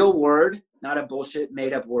a real word, not a bullshit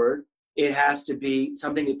made-up word. It has to be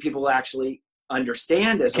something that people actually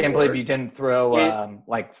understand as a word. I can't believe you didn't throw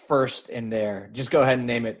first in there. Just go ahead and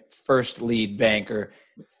name it First Lead Bank or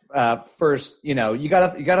first. You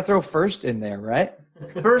gotta throw first in there, right?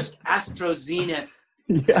 First AstraZeneca.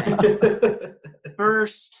 Yeah.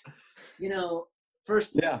 first,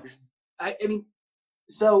 Yeah. I mean,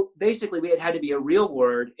 so basically we had to be a real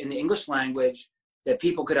word in the English language that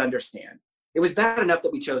people could understand. It was bad enough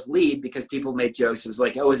that we chose lead because people made jokes. It was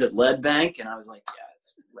like, oh, is it lead bank? And I was like, yeah,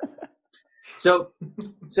 it's lead bank. So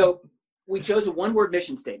we chose a one-word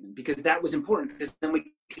mission statement because that was important, because then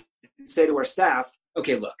we could say to our staff,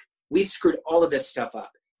 okay, look, we've screwed all of this stuff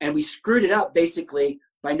up. And we screwed it up basically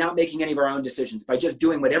by not making any of our own decisions, by just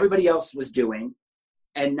doing what everybody else was doing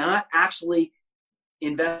and not actually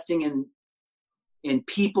investing in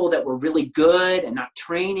people that were really good, and not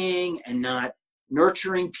training and not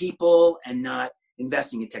nurturing people and not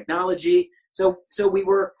investing in technology. So we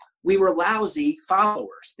were lousy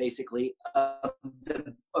followers, basically, of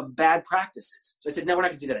bad practices. So I said, no, we're not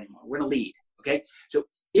going to do that anymore. We're going to lead. Okay. So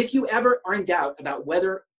if you ever are in doubt about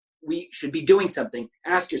whether we should be doing something,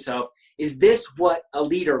 ask yourself, is this what a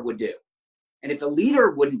leader would do? And if a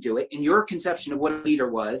leader wouldn't do it, in your conception of what a leader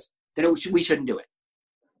was, then we shouldn't do it.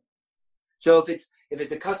 So if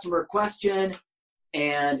it's a customer question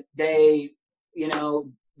and they,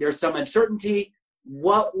 there's some uncertainty,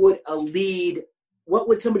 what would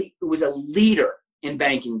somebody who was a leader in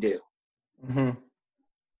banking do? Mm-hmm.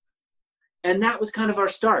 And that was kind of our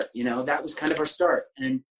start,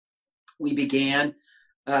 And we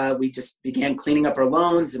just began cleaning up our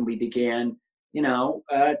loans, and we began,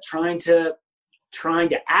 trying to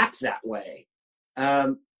act that way.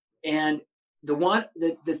 And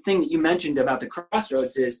the thing that you mentioned about the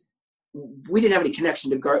Crossroads is we didn't have any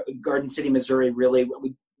connection to Garden City, Missouri, really.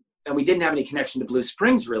 And we didn't have any connection to Blue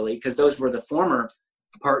Springs, really, because those were the former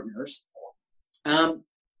partners.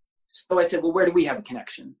 So I said, well, where do we have a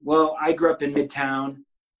connection? Well, I grew up in Midtown,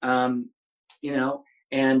 and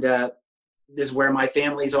this is where my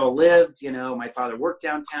family's all lived. My father worked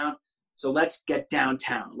downtown. So let's get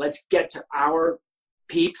downtown. Let's get to our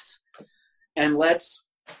peeps, and let's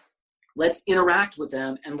interact with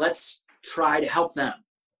them, and let's try to help them.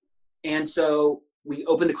 And so we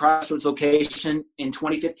opened the Crossroads location in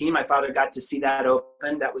 2015. My father got to see that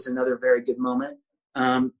open. That was another very good moment.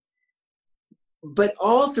 But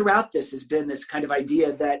all throughout this has been this kind of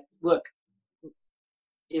idea that, look,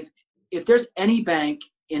 if there's any bank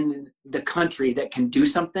in the country that can do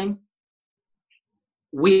something,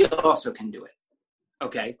 we also can do it.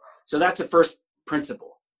 Okay? So that's a first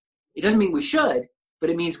principle. It doesn't mean we should, but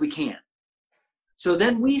it means we can. So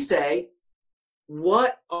then we say,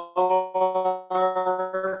 what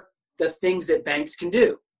are the things that banks can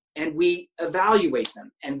do? And we evaluate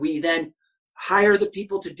them, and we then hire the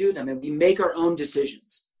people to do them, and we make our own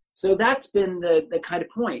decisions. So that's been the kind of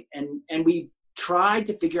point. And we've tried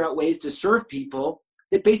to figure out ways to serve people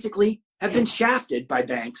that basically have been shafted by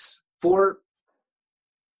banks for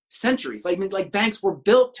centuries. Like banks were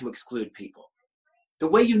built to exclude people. The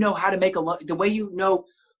way you know how to make a loan, the way you know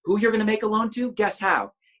who you're going to make a loan to, guess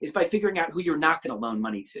how? Is by figuring out who you're not going to loan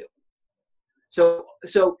money to. So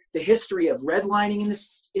the history of redlining in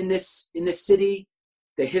this city,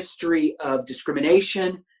 the history of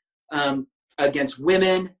discrimination against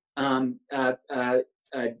women,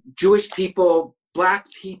 Jewish people,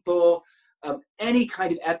 Black people, any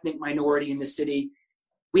kind of ethnic minority in the city,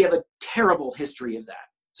 we have a terrible history of that.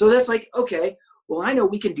 So that's like, okay, well, I know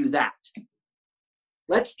we can do that.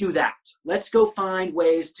 Let's do that. Let's go find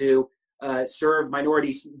ways to serve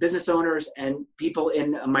minority business owners and people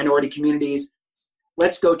in minority communities.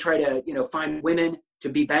 Let's go try to, find women to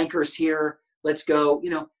be bankers here. Let's go,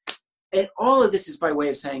 and all of this is by way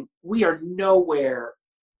of saying we are nowhere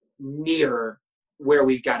near where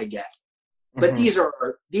we've got to get. But these are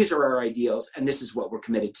our ideals, and this is what we're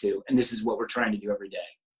committed to, and this is what we're trying to do every day.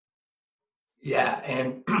 Yeah,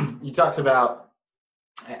 and you talked about,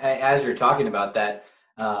 as you're talking about that,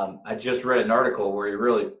 I just read an article where you're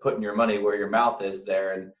really putting your money where your mouth is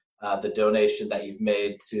there, and the donation that you've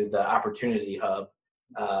made to the Opportunity Hub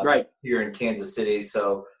right here in Kansas City.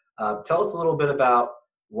 So tell us a little bit about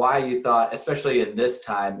why you thought, especially in this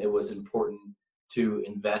time, it was important to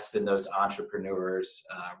invest in those entrepreneurs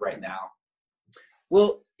right now.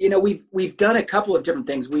 Well, we've done a couple of different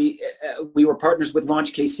things. We were partners with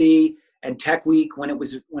Launch KC and Tech Week when it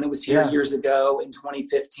was here years ago in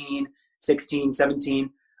 2015, 16,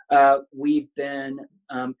 17. We've been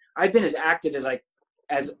I've been as active as I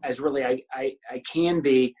can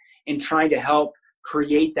be in trying to help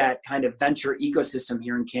create that kind of venture ecosystem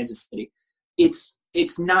here in Kansas City.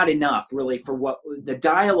 It's not enough really for what the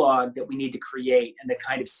dialogue that we need to create, and the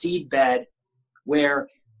kind of seed bed where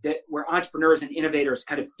entrepreneurs and innovators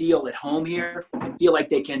kind of feel at home here and feel like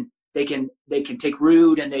they can take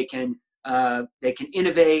root, and they can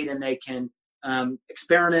innovate, and they can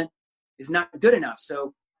experiment, is not good enough.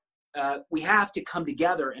 So we have to come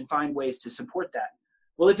together and find ways to support that.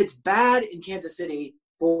 Well, if it's bad in Kansas City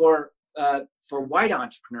for white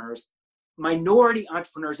entrepreneurs, minority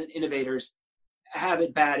entrepreneurs and innovators have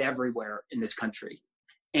it bad everywhere in this country.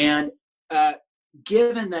 And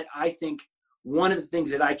given that I think one of the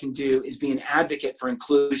things that I can do is be an advocate for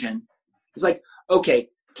inclusion, it's like, okay,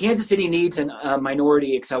 Kansas City needs a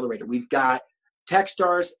minority accelerator. We've got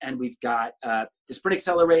Techstars, and we've got the Sprint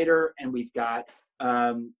Accelerator, and we've got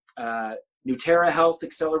Nuterra Health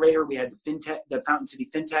Accelerator. We had the Fountain City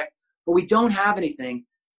FinTech, but we don't have anything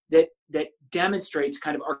that demonstrates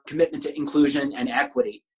kind of our commitment to inclusion and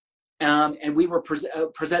equity. And we were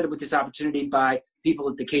presented with this opportunity by people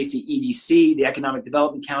at the KCEDC, the Economic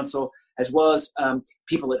Development Council, as well as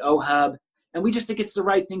people at OHUB. And we just think it's the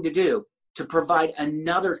right thing to do, to provide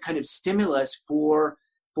another kind of stimulus for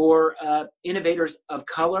innovators of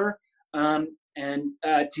color, and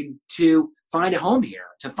to find a home here,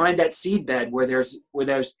 to find that seedbed where there's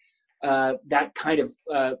that kind of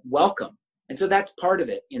welcome. And so that's part of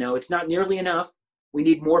it. It's not nearly enough. We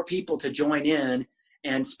need more people to join in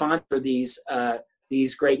and sponsor these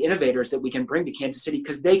great innovators that we can bring to Kansas City,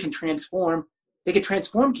 because they can transform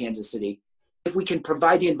Kansas City if we can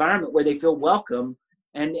provide the environment where they feel welcome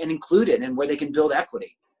and included, and where they can build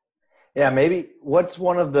equity. Yeah, maybe what's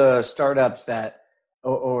one of the startups that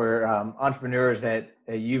or entrepreneurs that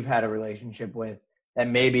you've had a relationship with that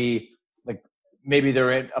maybe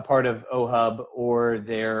they're a part of OHUB, or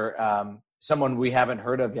they're someone we haven't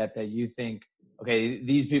heard of yet that you think, okay,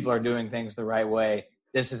 these people are doing things the right way.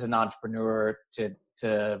 This is an entrepreneur to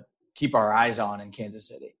keep our eyes on in Kansas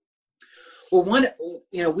City. Well,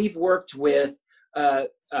 we've worked with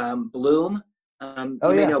Bloom. You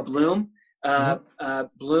may know Bloom.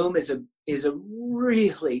 Bloom is a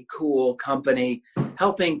really cool company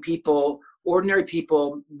helping people, ordinary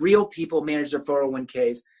people, real people, manage their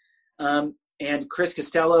 401ks. And Chris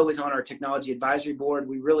Costello is on our technology advisory board.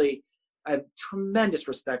 I have tremendous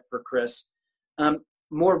respect for Chris.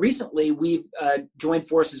 More recently, we've joined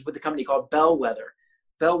forces with a company called Bellwether.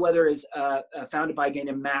 Bellwether is founded by a guy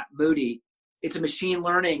named Matt Moody. It's a machine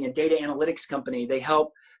learning and data analytics company. They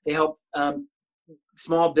help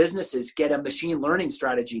small businesses get a machine learning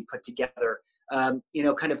strategy put together.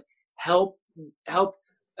 Kind of help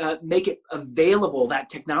make it available, that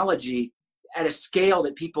technology, at a scale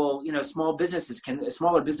that people, smaller businesses can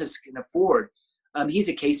afford. He's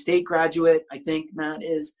a K-State graduate, I think Matt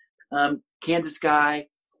is, Kansas guy,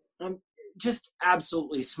 just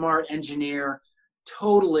absolutely smart engineer,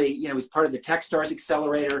 totally, he's part of the Techstars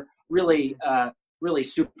Accelerator, really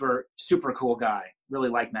super, super cool guy, really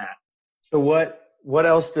like Matt. So what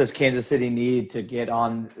else does Kansas City need to get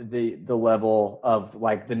on the level of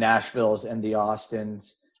like the Nashvilles and the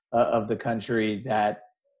Austins of the country that,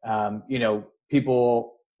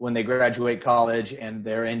 people, when they graduate college and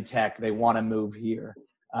they're in tech, they want to move here,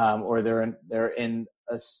 or they're in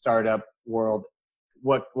a startup world.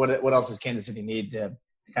 What else does Kansas City need to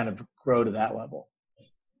kind of grow to that level?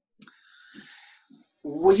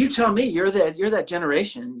 Well, you tell me. You're that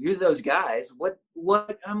generation. You're those guys. What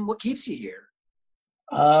keeps you here?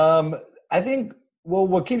 I think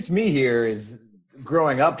what keeps me here is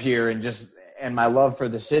growing up here and my love for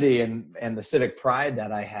the city and the civic pride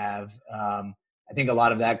that I have. I think a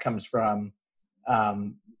lot of that comes from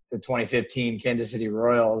the 2015 Kansas City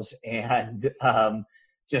Royals and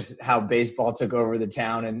just how baseball took over the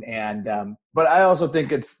town. But I also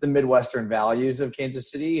think it's the Midwestern values of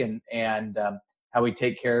Kansas City and how we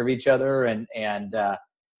take care of each other.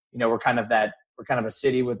 We're kind of a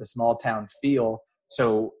city with a small town feel.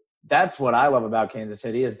 So that's what I love about Kansas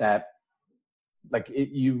City, is that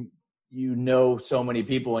so many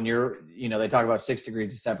people, and they talk about 6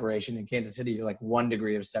 degrees of separation. In Kansas City, you're like 1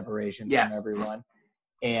 degree of separation from everyone.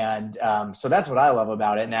 And so that's what I love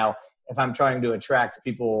about it. Now, if I'm trying to attract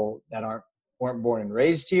people that weren't born and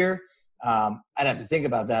raised here, I'd have to think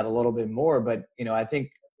about that a little bit more. But, I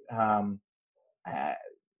think, that's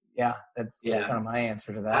kind of my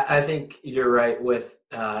answer to that. I think you're right with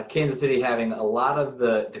Kansas City having a lot of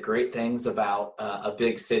the great things about a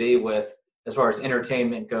big city with, as far as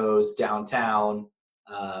entertainment goes, downtown,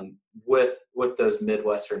 with those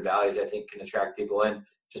Midwestern values, I think can attract people in.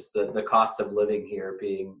 Just the cost of living here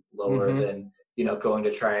being lower than, going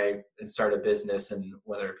to try and start a business, and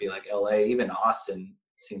whether it be like LA, even Austin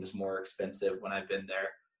seems more expensive when I've been there.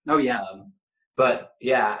 Oh yeah. But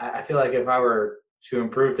yeah, I feel like if I were to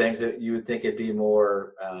improve things, you would think it'd be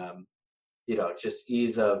more, just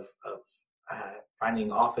ease of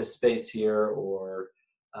finding office space here, or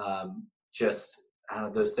just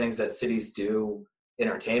those things that cities do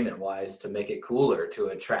entertainment wise to make it cooler to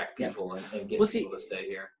attract people and get people to stay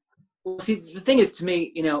here. Well, see, the thing is, to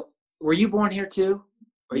me, were you born here too?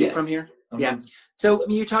 Are you from here? Mm-hmm. Yeah. So, I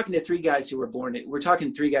mean, you're talking to three guys who were born in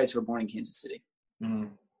Kansas City.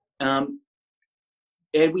 Mm-hmm.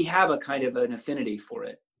 And we have a kind of an affinity for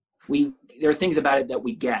it. There are things about it that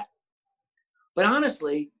we get. But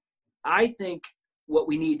honestly, I think what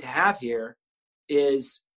we need to have here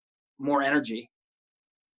is more energy.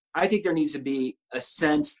 I think there needs to be a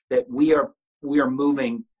sense that we are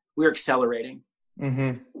moving, we're accelerating,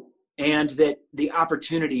 Mm-hmm. and that the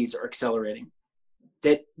opportunities are accelerating.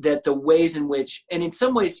 That the ways in which, and in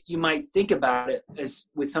some ways you might think about it as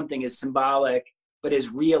with something as symbolic, but as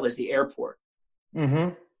real as the airport.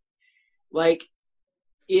 Mm-hmm. Like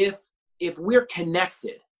if we're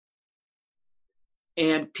connected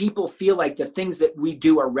and people feel like the things that we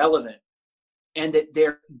do are relevant and that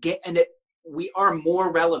that we are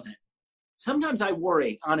more relevant. Sometimes I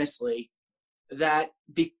worry, honestly, that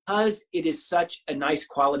because it is such a nice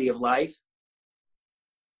quality of life,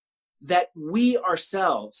 that we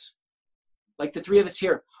ourselves, like the three of us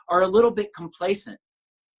here, are a little bit complacent.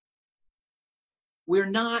 We're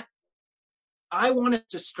not. I want us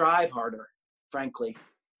to strive harder, frankly.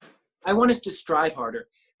 I want us to strive harder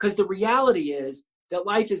because the reality is that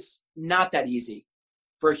life is not that easy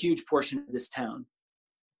for a huge portion of this town.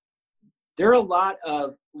 There are a lot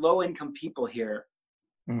of low-income people here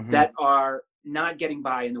Mm-hmm. that are not getting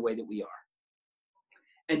by in the way that we are.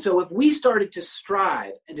 And so if we started to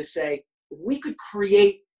strive and to say, if we could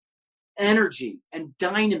create energy and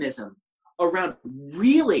dynamism around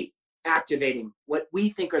really activating what we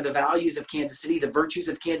think are the values of Kansas City, the virtues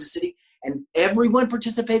of Kansas City, and everyone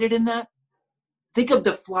participated in that, think of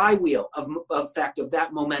the flywheel of effect of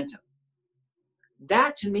that momentum.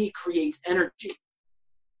 That to me creates energy.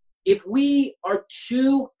 If we are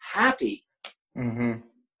too happy, Mm-hmm.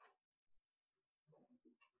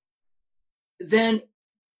 then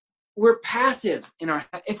we're passive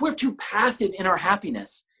if we're too passive in our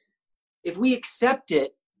happiness, if we accept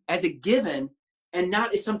it as a given and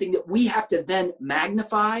not as something that we have to then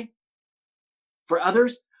magnify for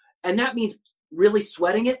others, and that means really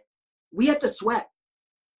sweating it, we have to sweat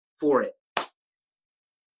for it.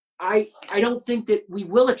 I don't think that we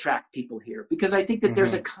will attract people here because I think that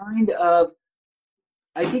there's a kind of,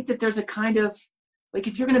 like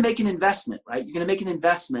if you're going to make an investment, right? You're going to make an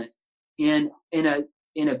investment in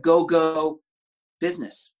a go-go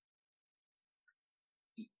business.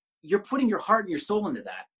 You're putting your heart and your soul into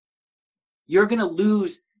that. You're going to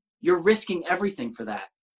lose. You're risking everything for that.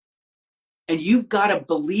 And you've got to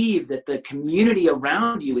believe that the community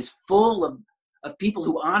around you is full of people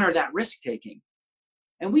who honor that risk-taking.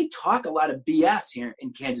 And we talk a lot of BS here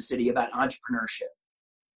in Kansas City about entrepreneurship.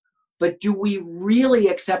 But do we really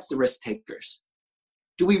accept the risk takers?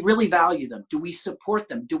 Do we really value them? Do we support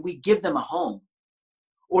them? Do we give them a home?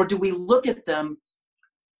 Or do we look at them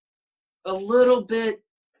a little bit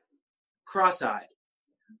cross-eyed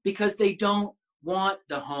because they don't want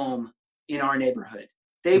the home in our neighborhood?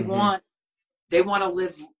 They want to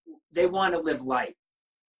live light.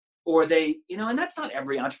 Or they, and that's not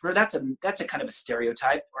every entrepreneur. That's a kind of a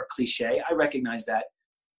stereotype or cliche. I recognize that.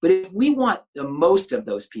 But if we want the most of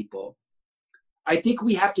those people, I think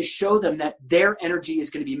we have to show them that their energy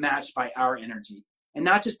is going to be matched by our energy, and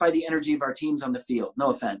not just by the energy of our teams on the field. No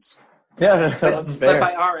offense. Yeah, but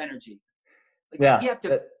by our energy. Yeah,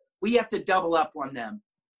 we have to double up on them,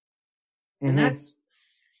 and that's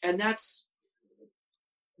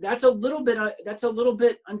a little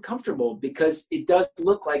bit uncomfortable because it does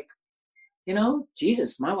look like,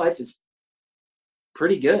 Jesus, my life is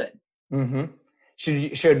pretty good. Mm-hmm.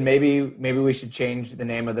 Should maybe we should change the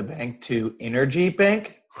name of the bank to Energy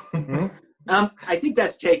Bank? Mm-hmm. I think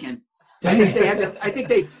that's taken. I think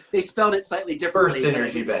they spelled it slightly differently. First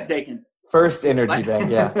Energy Bank. It's taken. First Energy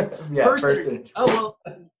Bank, yeah. First Energy. Oh well,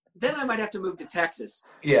 then I might have to move to Texas.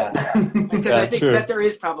 Yeah, because I think that there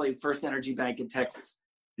is probably First Energy Bank in Texas.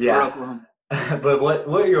 Yeah, or Oklahoma. But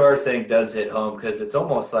what you are saying does hit home because it's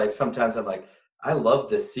almost like sometimes I'm like, I love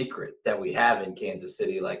this secret that we have in Kansas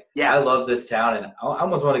City. Like, I love this town, and I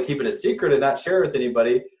almost want to keep it a secret and not share it with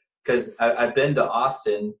anybody because I've been to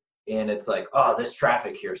Austin, and it's like, oh, this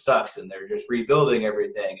traffic here sucks, and they're just rebuilding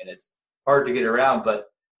everything, and it's hard to get around. But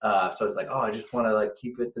so it's like, oh, I just want to like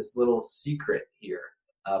keep it this little secret here.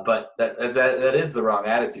 But that is the wrong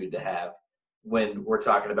attitude to have when we're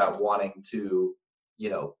talking about wanting to,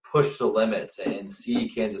 push the limits and see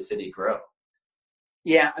Kansas City grow.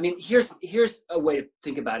 Yeah, I mean, here's a way to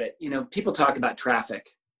think about it. People talk about traffic.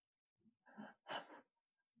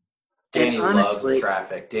 Danny loves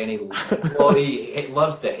traffic. Danny, he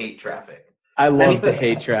loves to hate traffic. I love to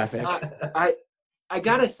hate traffic. I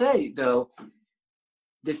gotta say though,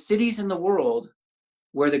 the cities in the world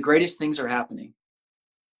where the greatest things are happening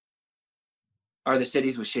are the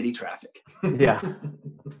cities with shitty traffic. Yeah.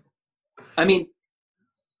 I mean,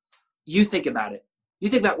 you think about it. You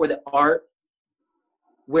think about where the art,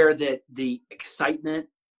 where the excitement,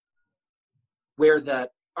 where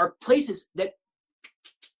are places that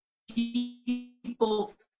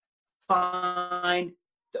people find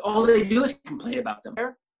that all they do is complain about them.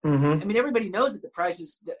 Mm-hmm. I mean, everybody knows that the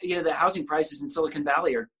prices, the housing prices in Silicon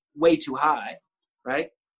Valley are way too high, right?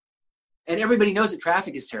 And everybody knows that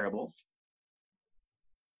traffic is terrible.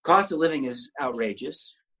 Cost of living is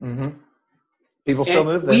outrageous. Mm-hmm. People still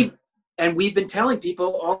move there. We've been telling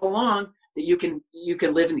people all along that you can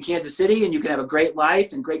live in Kansas City and you can have a great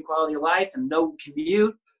life and great quality of life and no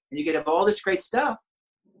commute and you can have all this great stuff.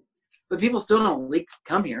 But people still don't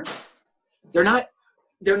come here. There's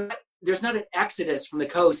not an exodus from the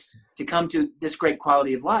coast to come to this great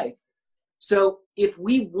quality of life. So if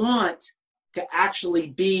we want to actually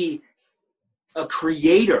be a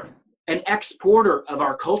creator, an exporter of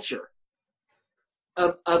our culture,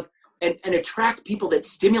 and attract people that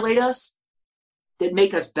stimulate us, that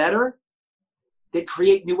make us better, that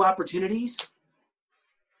create new opportunities,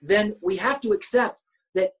 then we have to accept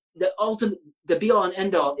that the be all and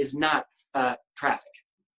end all is not traffic.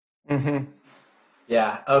 Mm-hmm.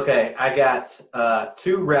 Yeah. Okay. I got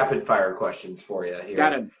 2 rapid fire questions for you here.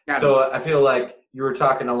 Got him. So I feel like you were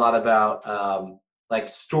talking a lot about like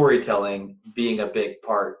storytelling being a big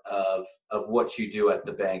part of what you do at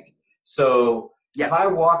the bank. So if I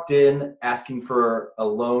walked in asking for a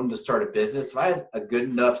loan to start a business, if I had a good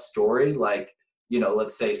enough story, like,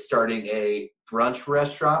 let's say starting a brunch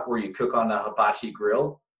restaurant where you cook on a hibachi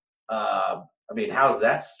grill, how's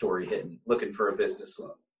that story hitting? Looking for a business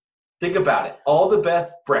loan. Think about it. All the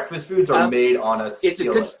best breakfast foods are made on a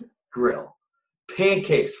skillet grill.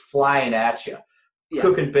 Pancakes flying at you. Yeah.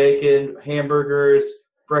 Cooking bacon, hamburgers,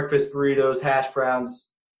 breakfast burritos, hash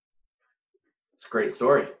browns. It's a great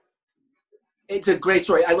story. It's a great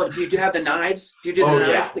story. I love it. Do you have the knives? Do you do the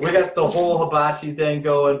knives? Yeah. We got the whole hibachi thing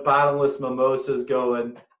going, bottomless mimosas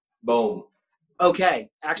going. Boom. Okay.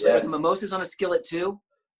 Actually, are the mimosas on a skillet too?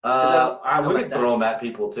 We can throw them at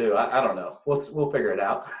people too. I don't know. We'll figure it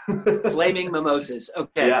out. Flaming mimosas.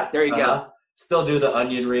 Okay. Yeah. There you go. Still do the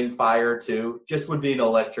onion ring fire too. Just would be an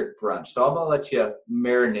electric brunch. So I'm going to let you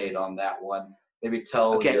marinate on that one. Maybe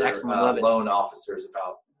tell your loan officers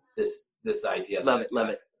about this idea. Love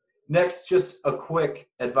it. Next, just a quick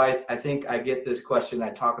advice. I think I get this question. I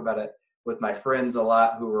talk about it with my friends a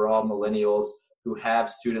lot who are all millennials who have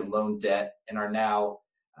student loan debt and are now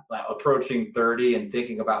approaching 30 and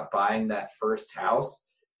thinking about buying that first house.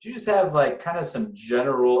 Do you just have like kind of some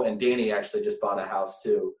general, and Danny actually just bought a house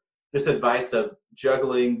too, just advice of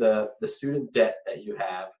juggling the student debt that you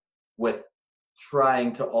have with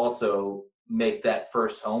trying to also make that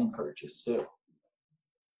first home purchase too?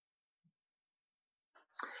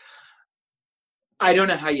 I don't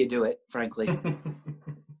know how you do it, frankly.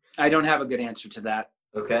 I don't have a good answer to that.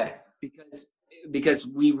 Okay. Because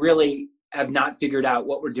we really have not figured out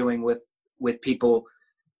what we're doing with people,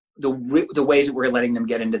 the ways that we're letting them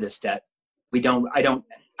get into this debt. I don't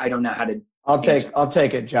know how to. I'll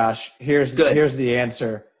take it, Josh. Here's the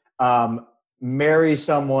answer. Marry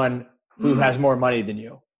someone who has more money than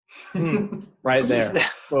you. Right there.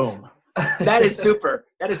 Boom. That is super.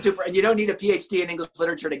 And you don't need a PhD in English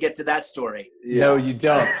literature to get to that story. Yeah. No, you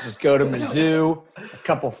don't. Just go to Mizzou, a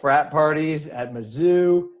couple frat parties at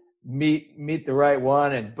Mizzou, meet the right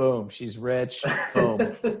one, and boom, she's rich.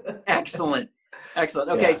 Boom. Excellent.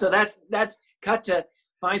 Okay, so that's cut to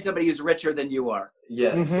find somebody who's richer than you are.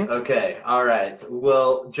 Yes. Mm-hmm. Okay. All right.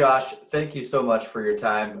 Well, Josh, thank you so much for your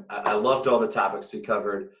time. I loved all the topics we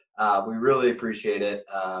covered. We really appreciate it.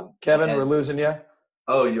 Kevin, we're losing you.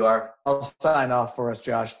 Oh, you are? I'll sign off for us,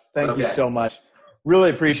 Josh. Thank you so much. Really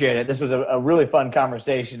appreciate it. This was a really fun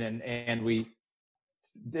conversation, and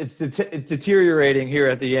it's deteriorating here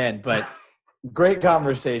at the end, but great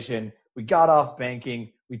conversation. We got off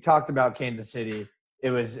banking. We talked about Kansas City. It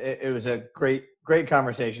was a great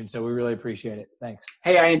conversation, so we really appreciate it. Thanks.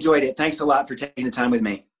 Hey, I enjoyed it. Thanks a lot for taking the time with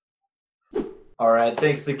me. All right.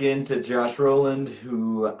 Thanks again to Josh Rowland,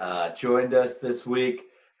 who joined us this week.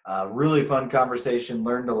 Really fun conversation.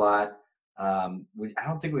 Learned a lot. I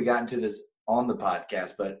don't think we got into this on the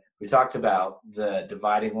podcast, but we talked about the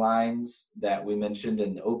dividing lines that we mentioned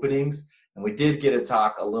in the openings, and we did get to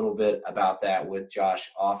talk a little bit about that with Josh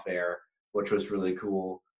off air, which was really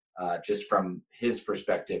cool. Just from his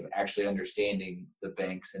perspective, actually understanding the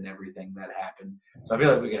banks and everything that happened. So I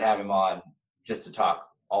feel like we could have him on just to talk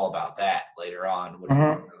all about that later on, which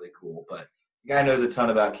would be really cool. But the guy knows a ton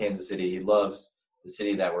about Kansas City. He loves the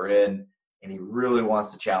city that we're in, and he really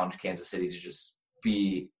wants to challenge Kansas City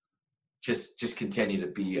to just continue to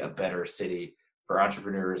be a better city for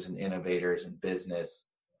entrepreneurs and innovators and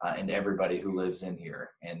business and everybody who lives in here.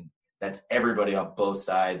 And that's everybody on both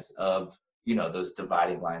sides of, those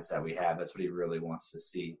dividing lines that we have. That's what he really wants to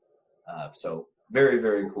see. So very,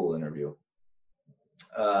 very cool interview.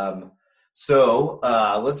 So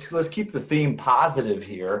let's keep the theme positive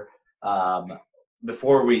here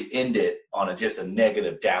before we end it on just a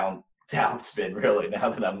negative downspin, really, now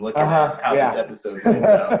that I'm looking at how this episode plays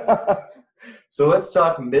out. So let's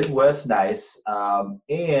talk Midwest Nice.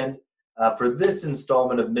 And for this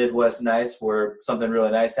installment of Midwest Nice, where something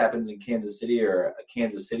really nice happens in Kansas City or a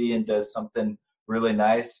Kansas Citian does something really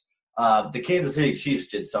nice, the Kansas City Chiefs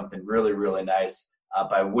did something really, really nice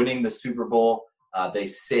by winning the Super Bowl. They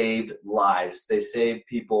saved lives. They saved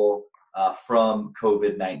people from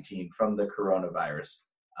COVID-19, from the coronavirus,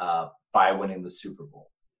 by winning the Super Bowl.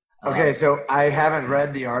 Okay, so I haven't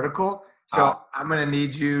read the article, so I'm going to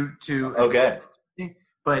need you to. Okay.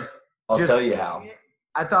 But I'll tell you how.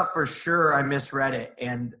 I thought for sure I misread it,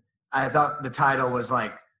 and I thought the title was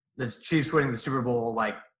like the Chiefs winning the Super Bowl,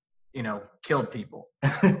 killed people.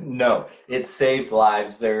 No, it saved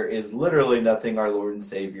lives. There is literally nothing our Lord and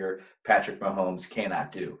Savior Patrick Mahomes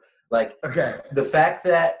cannot do. The fact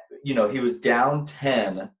that he was down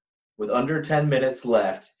 10 with under 10 minutes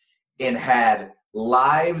left and had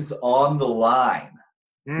lives on the line.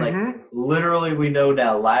 Literally, we know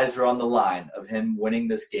now lives are on the line of him winning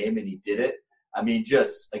this game, and he did it. I mean,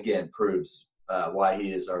 just again proves why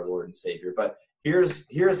he is our Lord and Savior. But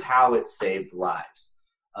here's how it saved lives.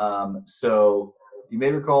 So you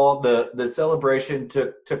may recall the celebration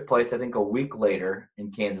took place, I think, a week later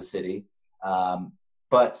in Kansas City.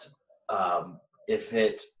 But if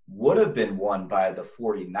it would have been won by the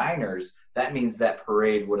 49ers, that means that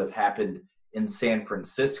parade would have happened in San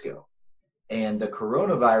Francisco. And the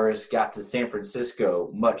coronavirus got to San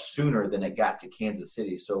Francisco much sooner than it got to Kansas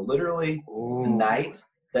City. So literally the night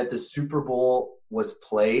that the Super Bowl was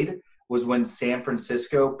played was when San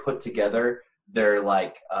Francisco put together their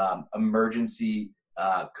emergency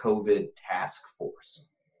COVID task force.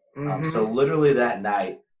 So literally that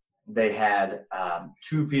night they had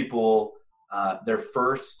two people, their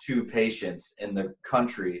first two patients in the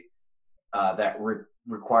country that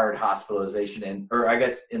required hospitalization in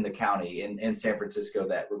the county in San Francisco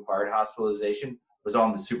that required hospitalization was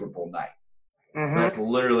on the Super Bowl night. So that's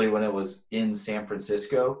literally when it was in San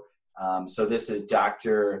Francisco. So this is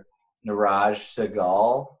Dr. Niraj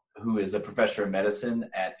Sehgal, who is a professor of medicine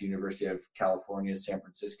at the University of California, San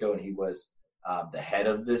Francisco, and he was the head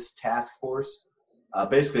of this task force.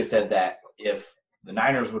 Basically said that if the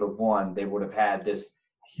Niners would have won, they would have had this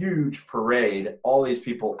huge parade, all these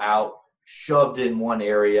people out, shoved in one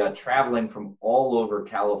area, traveling from all over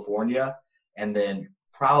California, and then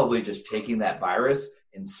probably just taking that virus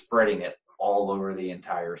and spreading it all over the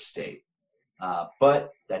entire state.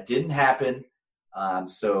 But that didn't happen.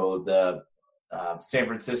 So the San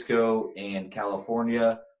Francisco and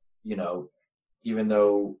California, even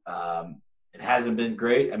though it hasn't been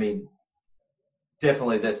great, I mean,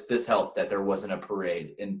 definitely this helped that there wasn't a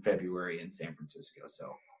parade in February in San Francisco.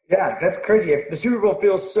 So yeah, that's crazy. The Super Bowl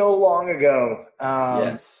feels so long ago.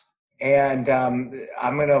 Yes. And I'm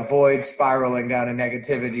going to avoid spiraling down a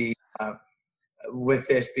negativity with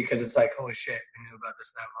this because it's like, holy shit, we knew about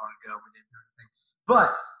this that long ago. We didn't do anything.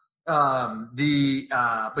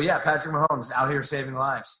 But yeah, Patrick Mahomes out here saving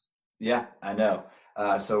lives. Yeah, I know.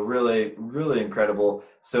 So really, really incredible.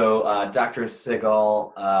 So Dr.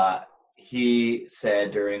 Sehgal, he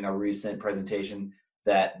said during a recent presentation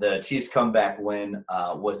that the Chiefs' comeback win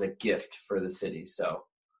was a gift for the city. So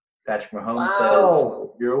Patrick Mahomes says,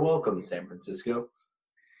 "You're welcome, San Francisco."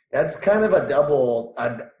 That's kind of a double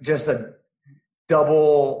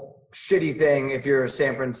shitty thing if you're a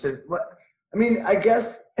San Francisco. I mean, I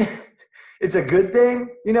guess it's a good thing,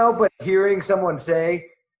 but hearing someone say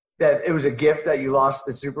that it was a gift that you lost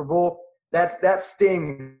the Super Bowl, that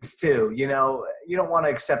stings too. You don't want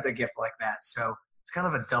to accept a gift like that. So it's kind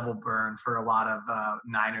of a double burn for a lot of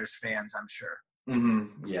Niners fans, I'm sure.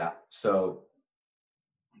 Mm-hmm. Yeah. So,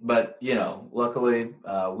 but luckily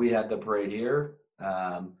we had the parade here.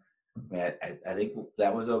 I think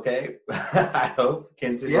that was okay. I hope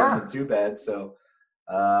Kansas City wasn't too bad. So,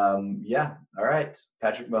 yeah. All right.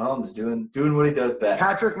 Patrick Mahomes doing what he does best.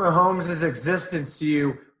 Patrick Mahomes' existence to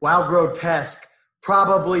you, while grotesque,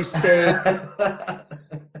 probably saved.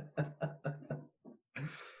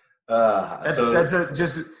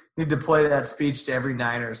 Just need to play that speech to every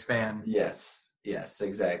Niners fan. Yes,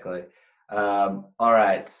 exactly. All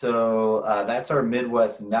right, so that's our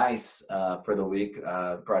Midwest Nice for the week,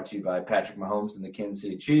 brought to you by Patrick Mahomes and the Kansas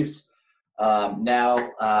City Chiefs.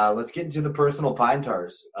 Now, let's get into the personal Pine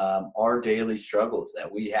Tars, our daily struggles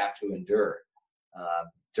that we have to endure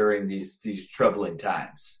during these troubling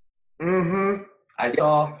times. Mm-hmm. I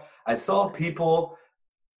saw people,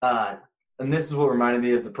 and this is what reminded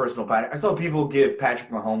me of the personal Pine. I saw people give Patrick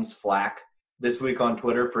Mahomes flack this week on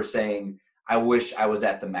Twitter for saying, I wish I was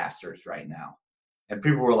at the Masters right now. And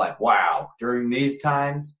people were like, wow, during these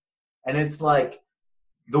times. And it's like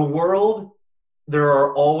the world, there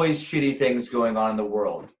are always shitty things going on in the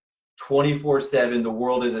world. 24/7, the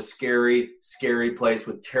world is a scary, scary place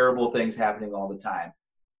with terrible things happening all the time.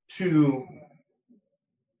 To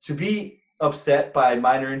be upset by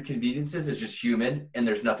minor inconveniences is just human, and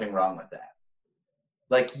there's nothing wrong with that.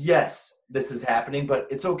 Like, yes, this is happening, but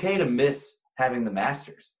it's okay to miss having the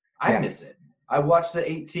Masters. I miss it. I watched the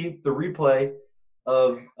 18th, the replay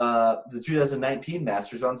of the 2019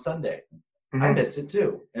 Masters on Sunday. Mm-hmm. I missed it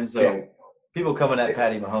too. And so people coming at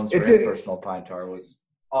Patty Mahomes for his personal Pine Tar was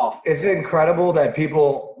off. It's incredible that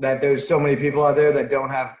there's so many people out there that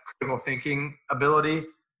don't have critical thinking ability,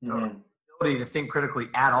 or ability to think critically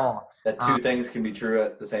at all. That two things can be true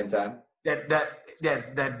at the same time.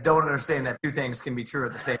 That don't understand that two things can be true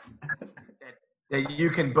at the same time. That you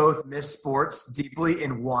can both miss sports deeply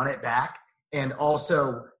and want it back, and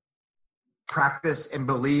also practice and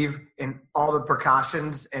believe in all the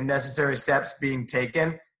precautions and necessary steps being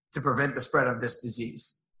taken to prevent the spread of this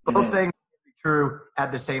disease. Both things can be true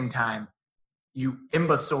at the same time. You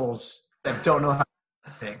imbeciles that don't know how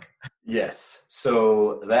to think. Yes.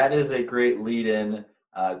 So that is a great lead-in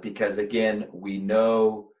because, again, we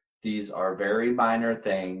know these are very minor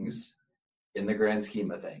things in the grand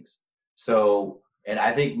scheme of things. So, and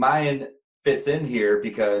I think mine fits in here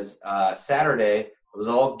because Saturday it was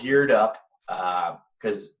all geared up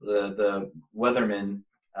because the weatherman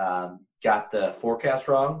got the forecast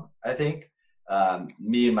wrong, I think.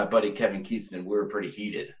 Me and my buddy Kevin Keatsman, we were pretty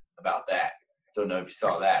heated about that. Don't know if you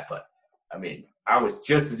saw that, but I mean, I was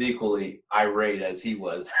just as equally irate as he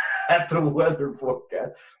was at the weather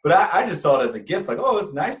forecast. But I just saw it as a gift, like, oh,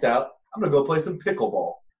 it's nice out. I'm going to go play some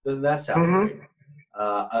pickleball. Doesn't that sound great?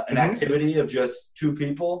 An activity of just two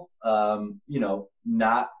people,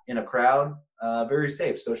 not in a crowd, very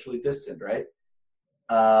safe, socially distant, right?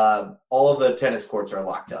 All of the tennis courts are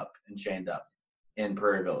locked up and chained up in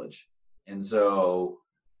Prairie Village. And so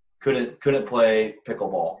couldn't play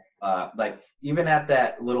pickleball. Like even at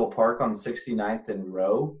that little park on 69th and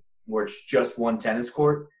Row, where it's just one tennis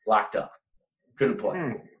court, locked up. Couldn't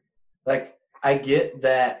play. Like I get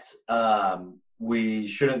that we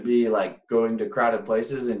shouldn't be like going to crowded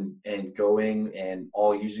places and going and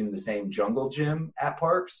all using the same jungle gym at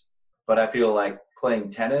parks. But I feel like playing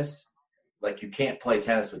tennis, like you can't play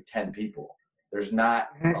tennis with 10 people. There's not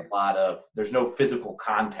there's no physical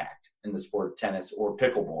contact in the sport of tennis or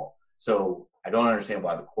pickleball. So I don't understand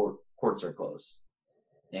why the courts are closed.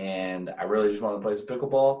 And I really just wanted to play some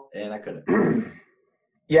pickleball, and I couldn't.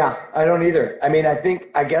 Yeah, I don't either. I mean,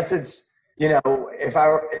 I guess it's,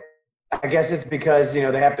 I guess it's because,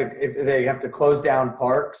 if they have to close down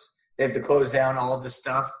parks, they have to close down all of the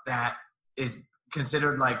stuff that is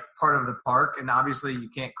considered like part of the park. And obviously you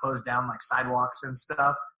can't close down like sidewalks and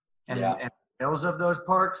stuff and trails of those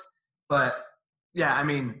parks. But yeah, I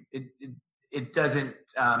mean, it doesn't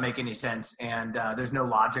make any sense. And there's no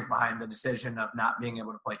logic behind the decision of not being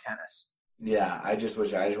able to play tennis. Yeah, I just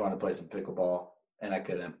wanted to play some pickleball, and I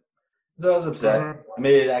couldn't. So I was upset. I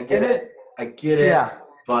mean, I get it. Yeah.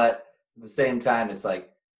 But at the same time, it's like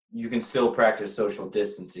you can still practice social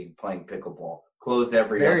distancing playing pickleball. Close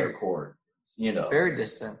every other court. Very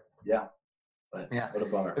distant. Yeah. But what a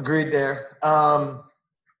bummer. Agreed there.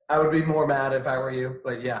 I would be more mad if I were you,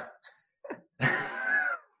 but yeah.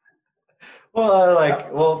 Well,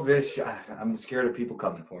 I'm scared of people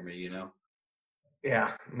coming for me,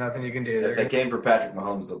 Yeah, nothing you can do. If they came for Patrick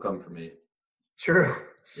Mahomes, they'll come for me. True.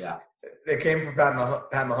 Yeah. They came for Pat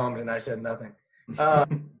Mahomes, and I said nothing. All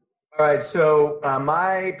right, so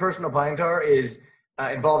my personal Pine Tar is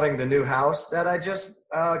involving the new house that I just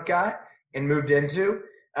got and moved into.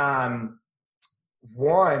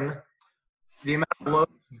 One, the amount of Lowe's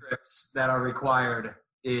trips that are required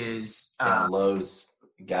is Lowe's.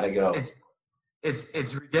 You gotta go.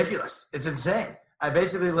 It's ridiculous. It's insane. I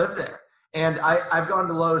basically live there, and I've gone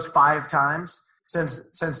to Lowe's 5 times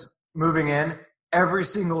since moving in. Every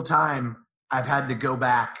single time I've had to go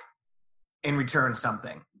back and return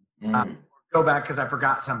something. Go back because I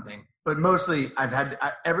forgot something. But mostly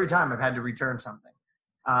every time I've had to return something.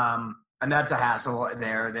 and that's a hassle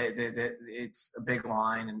there. It's a big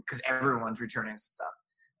line, and because everyone's returning stuff.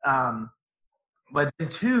 But then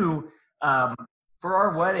two, for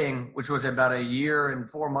our wedding, which was about a year and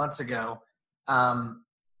 4 months ago,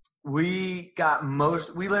 we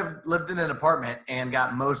lived in an apartment and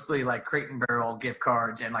got mostly like Crate and Barrel gift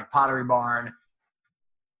cards and like Pottery Barn.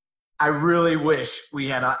 I really wish we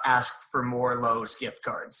had asked for more Lowe's gift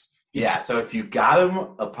cards. Yeah, so if you got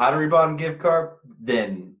him a Pottery Barn gift card,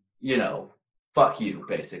 then, fuck you,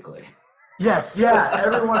 basically. Yes, yeah.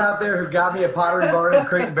 Everyone out there who got me a Pottery Barn and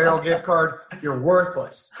Crate and Barrel gift card, you're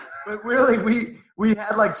worthless. But really, we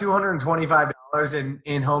had like $225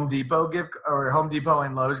 in Home Depot Home Depot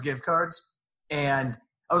and Lowe's gift cards, and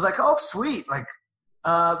I was like, oh sweet, like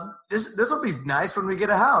this will be nice when we get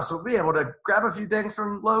a house. We'll be able to grab a few things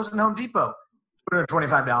from Lowe's and Home Depot.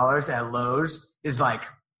 $225 at Lowe's is like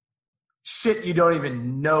shit you don't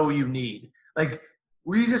even know you need. Like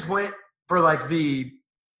we just went for like the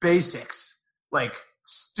basics, like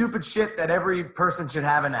stupid shit that every person should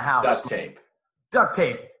have in a house. Duct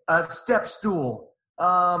tape, a step stool,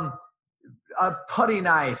 a putty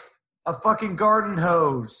knife, a fucking garden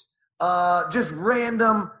hose, just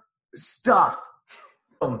random stuff.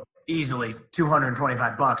 Easily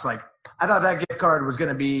 $225. Like I thought that gift card was going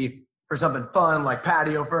to be for something fun, like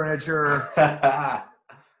patio furniture,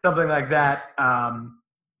 something like that.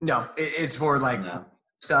 No, it's for like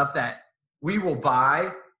stuff that we will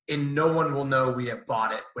buy and no one will know we have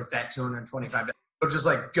bought it with that $225. It'll just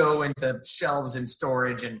like go into shelves and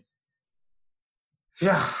storage and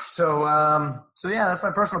yeah. So yeah, that's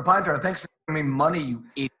my personal pine jar. Thanks for giving me money, you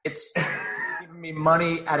idiots. Giving me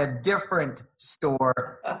money at a different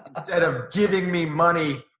store instead of giving me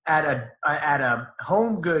money at a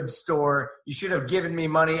home goods store. You should have given me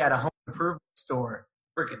money at a home improvement store.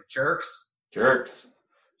 Freaking jerks. Jerks,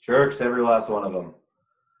 every last one of them.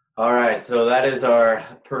 All right, so that is our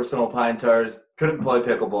personal pine tars. Couldn't play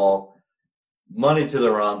pickleball. Money to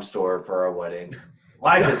the wrong store for our wedding.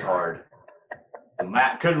 Life is hard.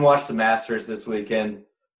 Couldn't watch the Masters this weekend.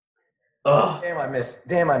 Ugh. Damn, I missed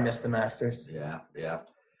the Masters. Yeah.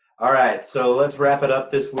 All right, so let's wrap it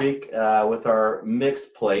up this week with our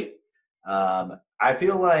mixed plate. I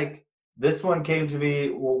feel like this one came to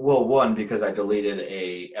me, well, one, because I deleted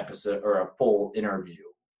a episode or a full interview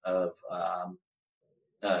of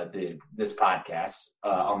this podcast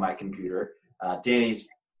on my computer. Danny's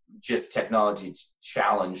just technology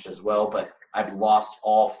challenged as well, but I've lost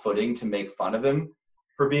all footing to make fun of him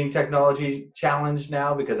for being technology challenged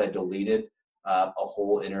now because I deleted a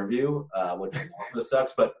whole interview, which also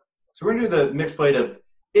sucks. But so we're going to do the mixed plate of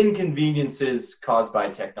inconveniences caused by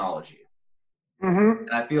technology. Mm-hmm.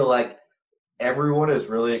 And I feel like everyone is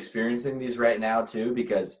really experiencing these right now too,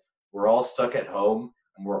 because we're all stuck at home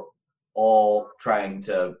and we're all trying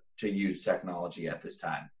to use technology at this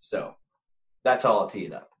time. So that's how I'll tee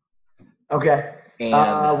it up. Okay.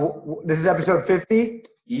 And this is episode 50.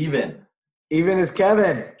 Even is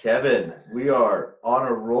Kevin. We are on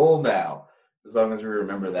a roll now, as long as we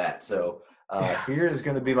remember that. So here's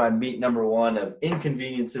going to be my meat number one of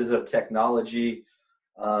inconveniences of technology.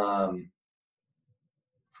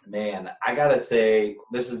 Man, I got to say,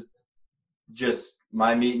 this is just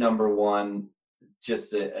my meat number one.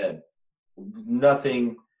 Just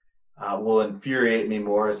nothing will infuriate me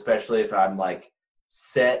more, especially if I'm like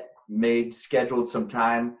scheduled some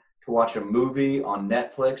time to watch a movie on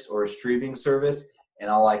Netflix or a streaming service, and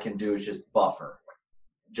all I can do is just buffer.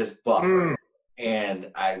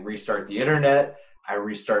 And I restart the internet, I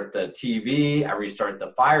restart the TV, I restart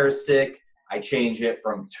the Fire Stick, I change it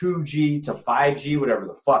from 2G to 5G, whatever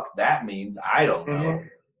the fuck that means, I don't know,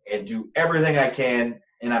 and do everything I can,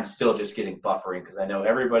 and I'm still just getting buffering because I know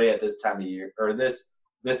everybody at this time of year, or this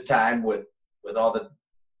time with all the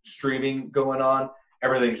streaming going on,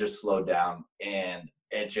 everything's just slowed down, and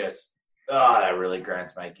it just, that really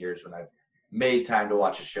grinds my gears when I've made time to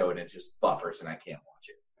watch a show and it just buffers and I can't watch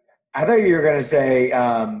it. I thought you were going to say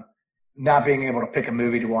not being able to pick a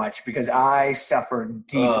movie to watch because I suffer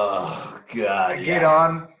deep. Oh, God. I get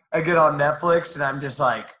on Netflix and I'm just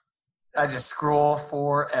like, I just scroll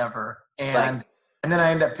forever. And then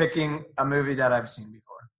I end up picking a movie that I've seen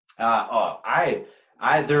before. I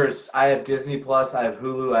have Disney Plus, I have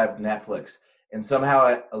Hulu, I have Netflix. And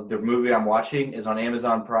somehow the movie I'm watching is on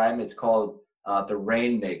Amazon Prime. It's called The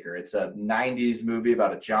Rainmaker. It's a 90s movie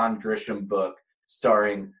about a John Grisham book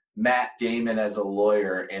starring Matt Damon as a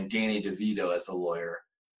lawyer and Danny DeVito as a lawyer.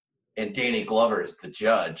 And Danny Glover is the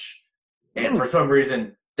judge. And for some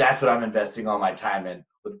reason, that's what I'm investing all my time in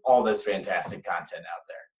with all this fantastic content out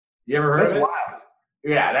there. You ever heard of it? Wild.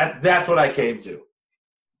 Yeah, that's what I came to.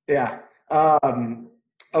 Yeah.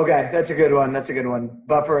 Okay, that's a good one.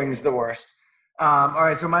 Buffering is the worst. All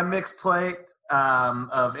right, so my mixed plate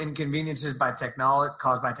of inconveniences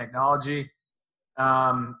caused by technology.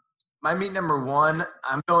 My meat number one,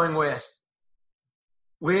 I'm going with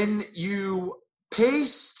when you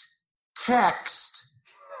paste text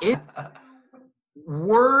in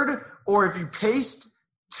Word, or if you paste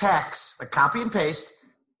text, like copy and paste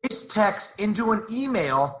text into an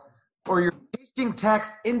email, or you're pasting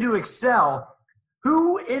text into Excel,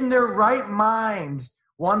 who in their right minds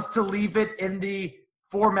wants to leave it in the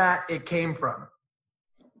format it came from?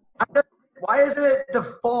 Why isn't it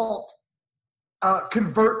default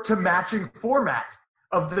convert to matching format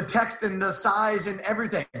of the text and the size and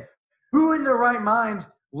everything? Who in their right minds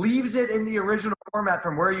leaves it in the original format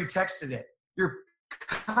from where you texted it? You're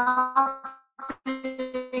copying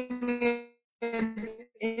it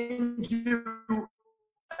into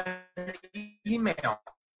an email.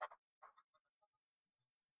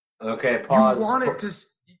 Okay, pause. You want it to.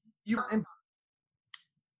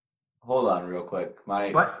 Hold on, real quick.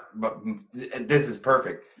 What? This is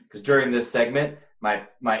perfect because during this segment, my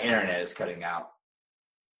internet is cutting out.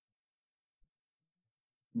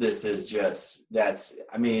 This is just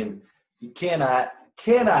you cannot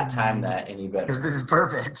time that any better. This is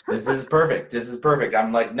perfect. This is perfect.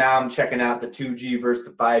 I'm checking out the 2G versus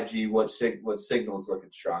the 5G. What signal's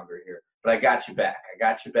looking stronger here? But I got you back.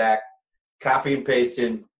 Copy and paste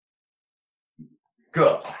in.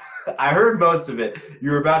 Go. I heard most of it.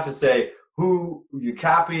 You were about to say who you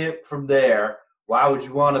copy it from there. Why would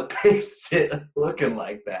you want to paste it looking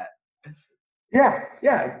like that? Yeah.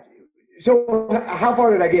 So how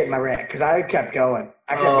far did I get in my rant? Because I kept going.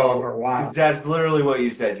 I kept going for a while. That's literally what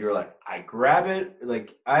you said. You were like, I grab it.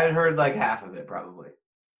 Like I had heard like half of it probably.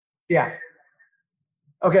 Yeah.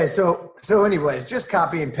 Okay, so anyways, just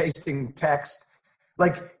copy and pasting text.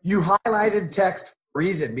 Like you highlighted text for a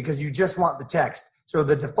reason because you just want the text. So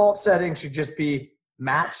the default setting should just be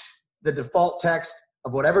match the default text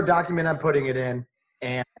of whatever document I'm putting it in,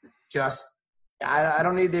 and just I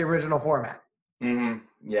don't need the original format. Mm-hmm.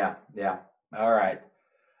 Yeah. All right.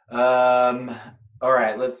 All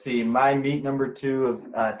right. Let's see. My meat number two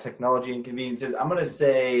of technology inconveniences. I'm gonna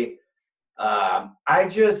say I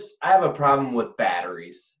have a problem with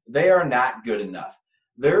batteries. They are not good enough.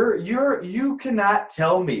 You cannot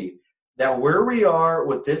tell me that where we are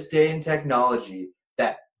with this day in technology,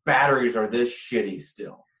 that batteries are this shitty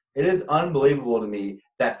still. It is unbelievable to me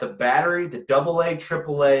that the battery, the AA,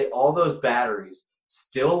 AAA, all those batteries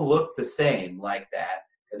still look the same like that,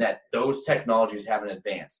 and that those technologies haven't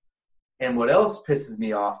advanced. And what else pisses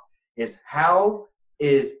me off is how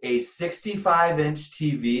is a 65-inch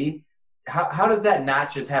TV, how does that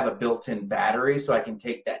not just have a built-in battery so I can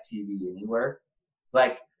take that TV anywhere?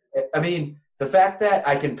 Like, I mean, the fact that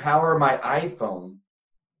I can power my iPhone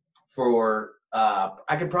for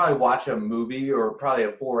I could probably watch a movie or probably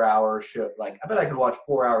a 4-hour show. Like, I bet I could watch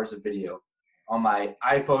 4 hours of video on my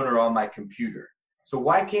iPhone or on my computer. So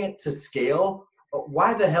why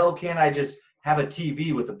the hell can't I just have a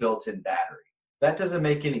TV with a built-in battery? That doesn't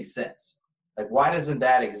make any sense. Like, why doesn't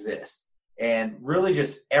that exist? And really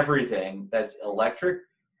just everything that's electric,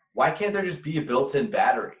 why can't there just be a built-in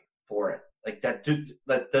battery for it? Like, that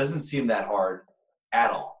doesn't seem that hard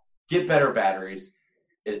at all. Get better batteries.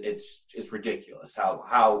 It's ridiculous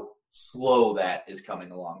how slow that is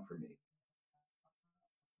coming along for me.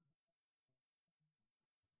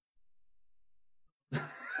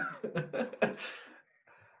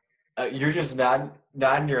 You're just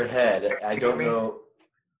nodding your head. I don't know.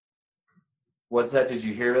 What's that? Did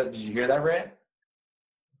you hear that, Rand?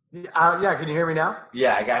 Yeah, can you hear me now?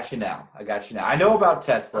 Yeah, I got you now. I know about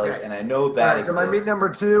Teslas, okay. And I know that. All right, so my meat number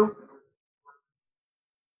two.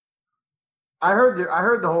 I heard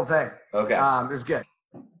the whole thing. Okay. It was good.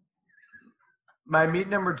 My meat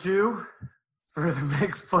number two for the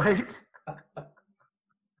mixed plate.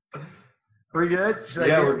 We good? We're good. Should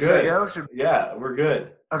I go? Yeah, we're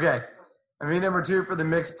good. Okay. My meat number two for the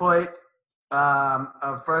mixed plate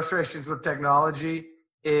of frustrations with technology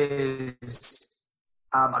is,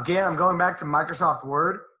 again, I'm going back to Microsoft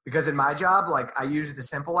Word because in my job, like I use the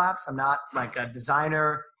simple apps. I'm not like a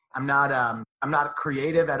designer. I'm not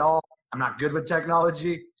creative at all. I'm not good with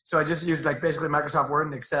technology. So I just use like basically Microsoft Word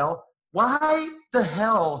and Excel. Why the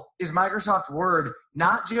hell is Microsoft Word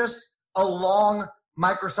not just a long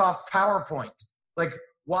Microsoft PowerPoint? Like,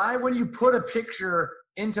 why when you put a picture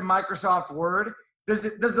into Microsoft Word, does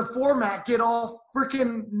the format get all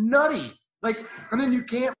freaking nutty? Like, and then you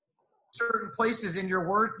can't certain places in your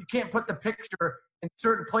Word, you can't put the picture in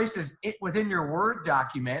certain places within your Word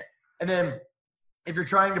document. And then if you're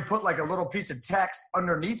trying to put like a little piece of text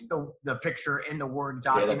underneath the picture in the Word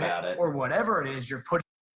document or whatever it is you're putting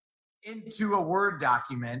into a Word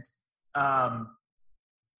document,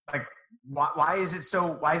 like why is it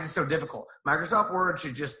so difficult? Microsoft Word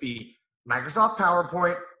should just be Microsoft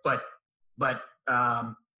PowerPoint, but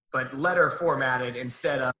letter formatted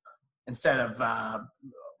instead of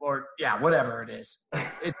whatever it is.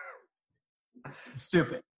 It's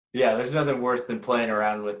stupid. Yeah, there's nothing worse than playing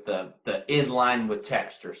around with the in line with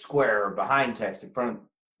text or square or behind text in front of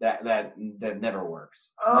that never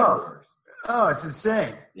works. It's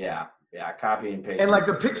insane. Yeah, copy and paste. And like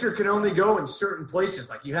the picture can only go in certain places.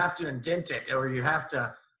 Like you have to indent it, or you have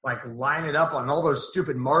to like line it up on all those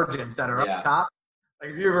stupid margins that are up top.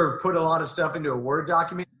 Like if you ever put a lot of stuff into a Word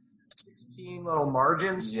document, 16 little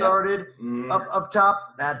margins started up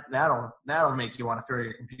top, that'll make you want to throw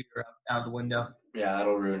your computer out the window. Yeah,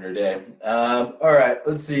 that'll ruin your day. All right,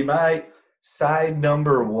 let's see. My side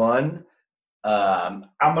number one, I'm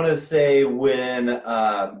going to say when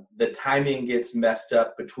the timing gets messed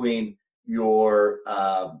up between your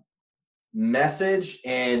message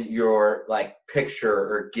and your like picture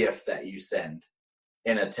or GIF that you send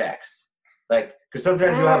in a text. Like, because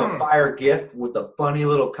sometimes you have a fire GIF with a funny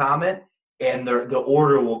little comment and the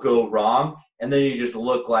order will go wrong, and then you just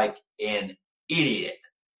look like an idiot.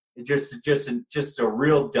 Just a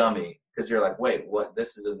real dummy, because you're like, wait, what?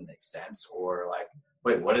 This doesn't make sense. Or like,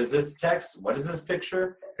 wait, what is this text? What is this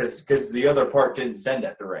picture? Because the other part didn't send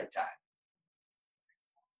at the right time.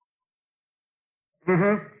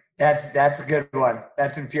 Mm-hmm. That's a good one.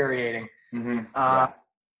 That's infuriating. Mm-hmm.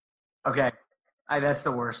 Okay, that's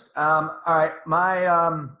the worst. All right,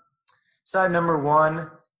 my side number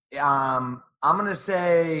one. I'm gonna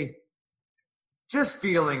say just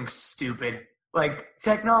feeling stupid. Like,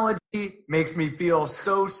 technology makes me feel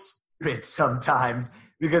so stupid sometimes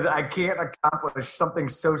because I can't accomplish something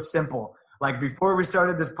so simple. Like, before we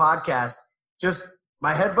started this podcast, just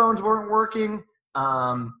my headphones weren't working.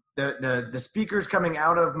 The speakers coming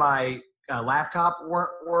out of my laptop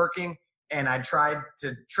weren't working, and I tried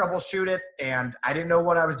to troubleshoot it, and I didn't know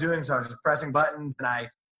what I was doing, so I was just pressing buttons, and I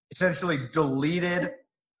essentially deleted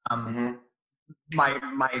my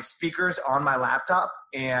speakers on my laptop,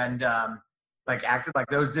 and like acted like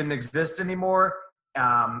those didn't exist anymore.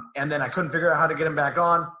 And then I couldn't figure out how to get them back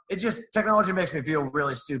on. Technology makes me feel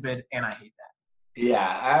really stupid, and I hate that.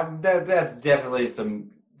 Yeah, that's definitely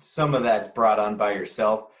some of that's brought on by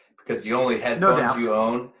yourself, because the only headphones you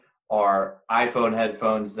own are iPhone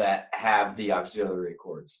headphones that have the auxiliary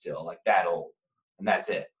cord still, like that old, and that's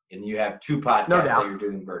it. And you have 2 podcasts that you're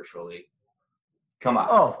doing virtually. Come on.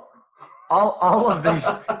 Oh, all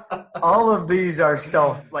of these are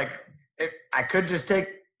I could just take,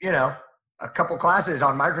 a couple classes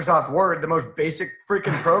on Microsoft Word, the most basic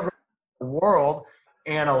freaking program in the world,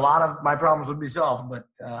 and a lot of my problems would be solved. But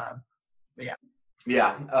yeah.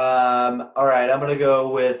 Yeah. All right. I'm going to go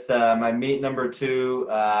with my meat number 2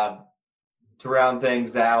 to round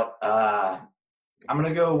things out. I'm going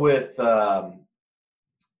to go with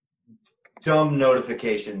dumb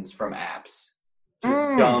notifications from apps.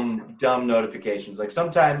 Just dumb notifications. Like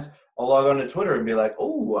sometimes I'll log on to Twitter and be like,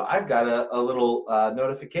 oh, I've got a little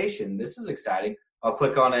notification. This is exciting. I'll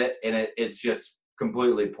click on it, and it's just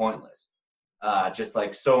completely pointless. Just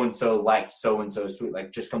like so-and-so liked so-and-so tweet,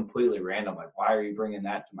 like just completely random. Like, why are you bringing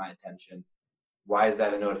that to my attention? Why is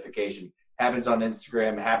that a notification? Happens on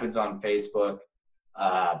Instagram, happens on Facebook.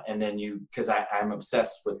 And then because I'm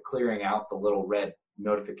obsessed with clearing out the little red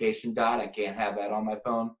notification dot. I can't have that on my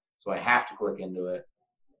phone. So I have to click into it.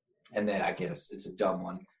 And then I guess it's a dumb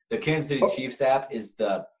one. The Kansas City Chiefs app is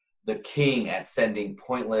the king at sending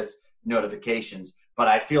pointless notifications. But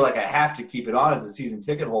I feel like I have to keep it on as a season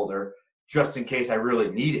ticket holder just in case I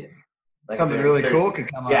really need it. Like something really cool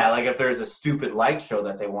could come up. Yeah, like if there's a stupid light show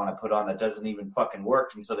that they want to put on that doesn't even fucking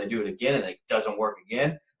work, and so they do it again and it doesn't work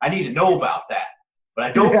again, I need to know about that. But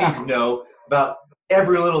I don't need to know about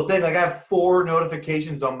every little thing. Like I have 4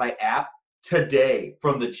 notifications on my app today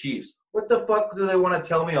from the Chiefs. What the fuck do they want to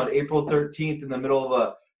tell me on April 13th in the middle of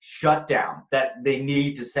a shutdown that they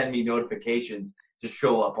need to send me notifications to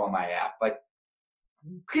show up on my app? Like,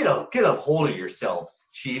 get a hold of yourselves,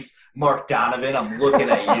 Chiefs. Mark Donovan, I'm looking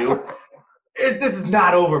at you. This is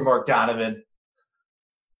not over, Mark Donovan.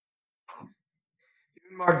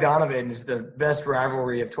 Mark Donovan is the best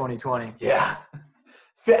rivalry of 2020. Yeah.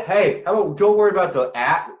 Hey, how about don't worry about the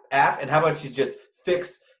app, and how about you just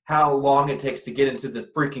fix how long it takes to get into the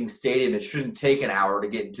freaking stadium? It shouldn't take an hour to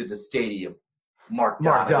get into the stadium. Mark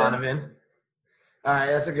Donovan. All right,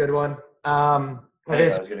 that's a good one. I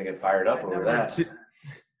was going to get fired up over that.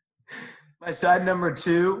 My side number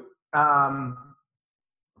 2,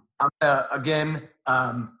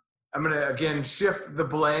 I'm gonna again shift the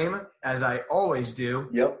blame, as I always do.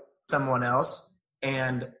 Yep. Someone else,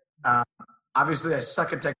 and obviously I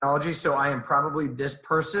suck at technology, so I am probably this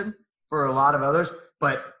person for a lot of others.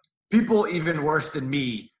 But people even worse than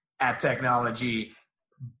me at technology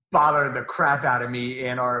bother the crap out of me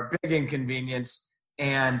and are a big inconvenience.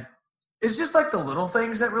 And it's just like the little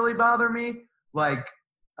things that really bother me. Like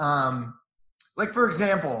for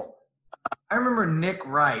example, I remember Nick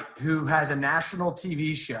Wright, who has a national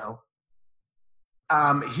TV show.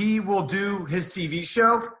 He will do his TV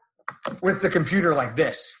show with the computer like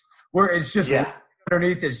this, where it's just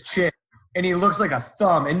underneath his chin, and he looks like a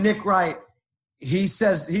thumb. And Nick Wright, he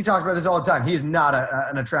talks about this all the time. He's not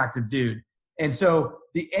an attractive dude. And so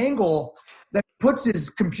the angle that puts his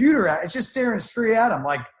computer at, it's just staring straight at him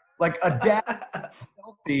like a dad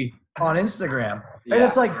selfie on Instagram. Yeah. And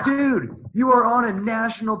it's like, dude, you are on a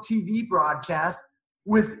national TV broadcast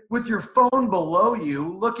with your phone below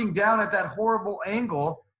you, looking down at that horrible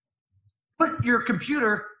angle. Put your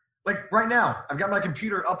computer, like right now, I've got my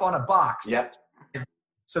computer up on a box. Yep.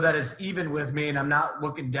 So that it's even with me and I'm not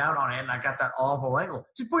looking down on it and I got that awful angle.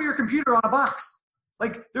 Just put your computer on a box.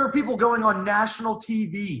 Like, there are people going on national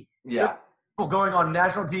TV. Yeah. People going on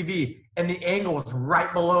national TV and the angle is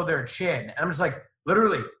right below their chin. And I'm just like,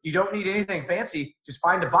 literally, you don't need anything fancy. Just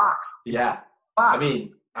find a box. Yeah. Box. I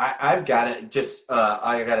mean, I've got it just,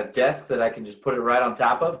 I got a desk that I can just put it right on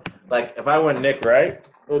top of. Like, if I went Nick Wright,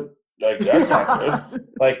 like, that's not good.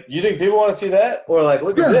 Like, you think people want to see that? Or like,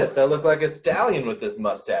 look at this. I look like a stallion with this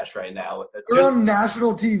mustache right now. With it. You're on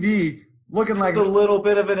national TV looking like a little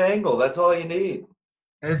bit of an angle. That's all you need.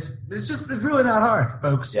 It's really not hard,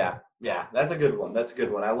 folks. Yeah. That's a good one.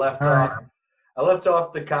 I left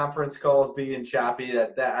off the conference calls being choppy.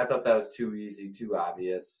 That I thought that was too easy, too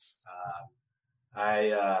obvious.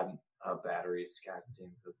 Batteries. God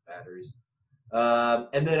damn those batteries.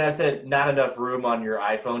 And then I said not enough room on your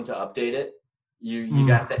iPhone to update it. You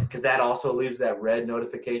got that, because that also leaves that red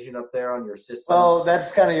notification up there on your system. Oh,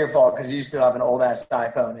 that's kind of your fault, because you still have an old ass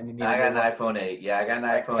iPhone and you need. I got an iPhone 8. Yeah, I got an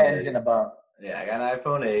iPhone 10s 8. and above. Yeah, I got an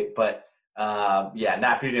iPhone 8, but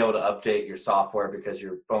not being able to update your software because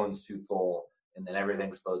your phone's too full and then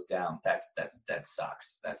everything slows down. That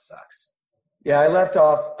sucks. That sucks. Yeah, I left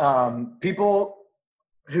off people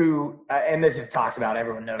who, and this is talks about,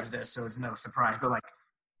 everyone knows this, so it's no surprise, but like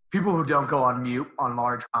people who don't go on mute on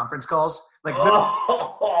large conference calls. Like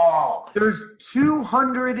there's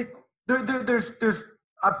 200, there's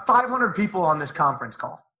 500 people on this conference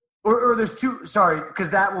call. Or there's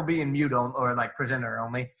because that will be in mute or like presenter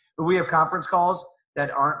only. But we have conference calls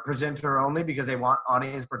that aren't presenter only because they want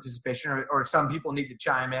audience participation or some people need to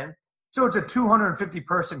chime in. So it's a 250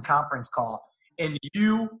 person conference call, and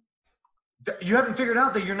you haven't figured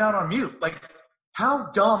out that you're not on mute. Like,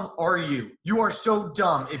 how dumb are you? You are so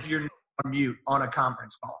dumb if you're not on mute on a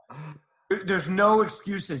conference call. There's no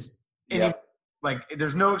excuses anymore. Yep. Like,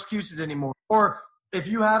 there's no excuses anymore. Or if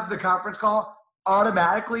you have the conference call,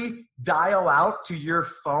 automatically dial out to your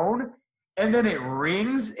phone, and then it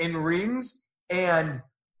rings and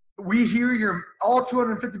we hear all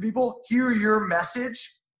 250 people hear your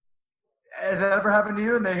message. Has that ever happened to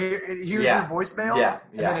you? And it hears your voicemail? Yeah.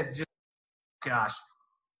 And then it just, gosh.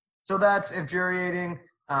 So that's infuriating.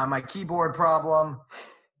 My keyboard problem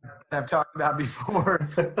I've talked about before.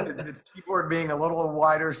 the keyboard being a little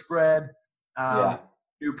wider spread.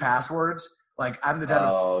 New passwords. Like, I'm the type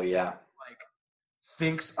of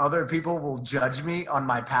thinks other people will judge me on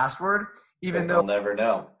my password, even though they'll never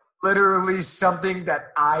know. Literally something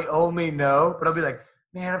that I only know, but I'll be like,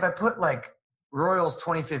 man, if I put like Royals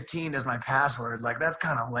 2015 as my password, like that's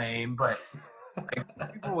kind of lame, but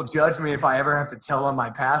like, people will judge me if I ever have to tell them my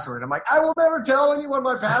password. I'm like, I will never tell anyone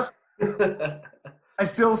my password. I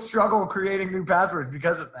still struggle creating new passwords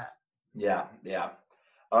because of that. Yeah.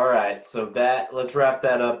 All right. So let's wrap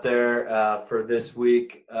that up there for this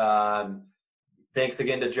week. Thanks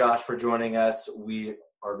again to Josh for joining us. We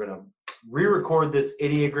are going to re-record this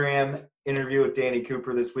Ideogram interview with Danny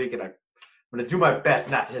Cooper this week, and I'm going to do my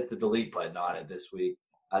best not to hit the delete button on it this week.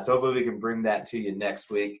 So hopefully we can bring that to you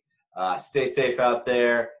next week. Stay safe out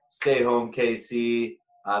there. Stay home, KC.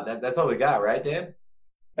 That's all we got, right, Dan?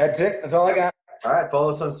 That's it. That's all I got. All right. Follow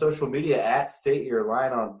us on social media at State Your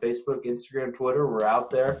Line on Facebook, Instagram, Twitter. We're out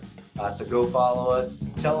there. So go follow us.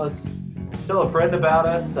 Tell a friend about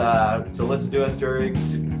us to listen to us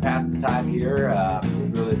to pass the time here.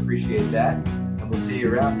 We really appreciate that. And we'll see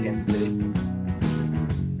you around Kansas City.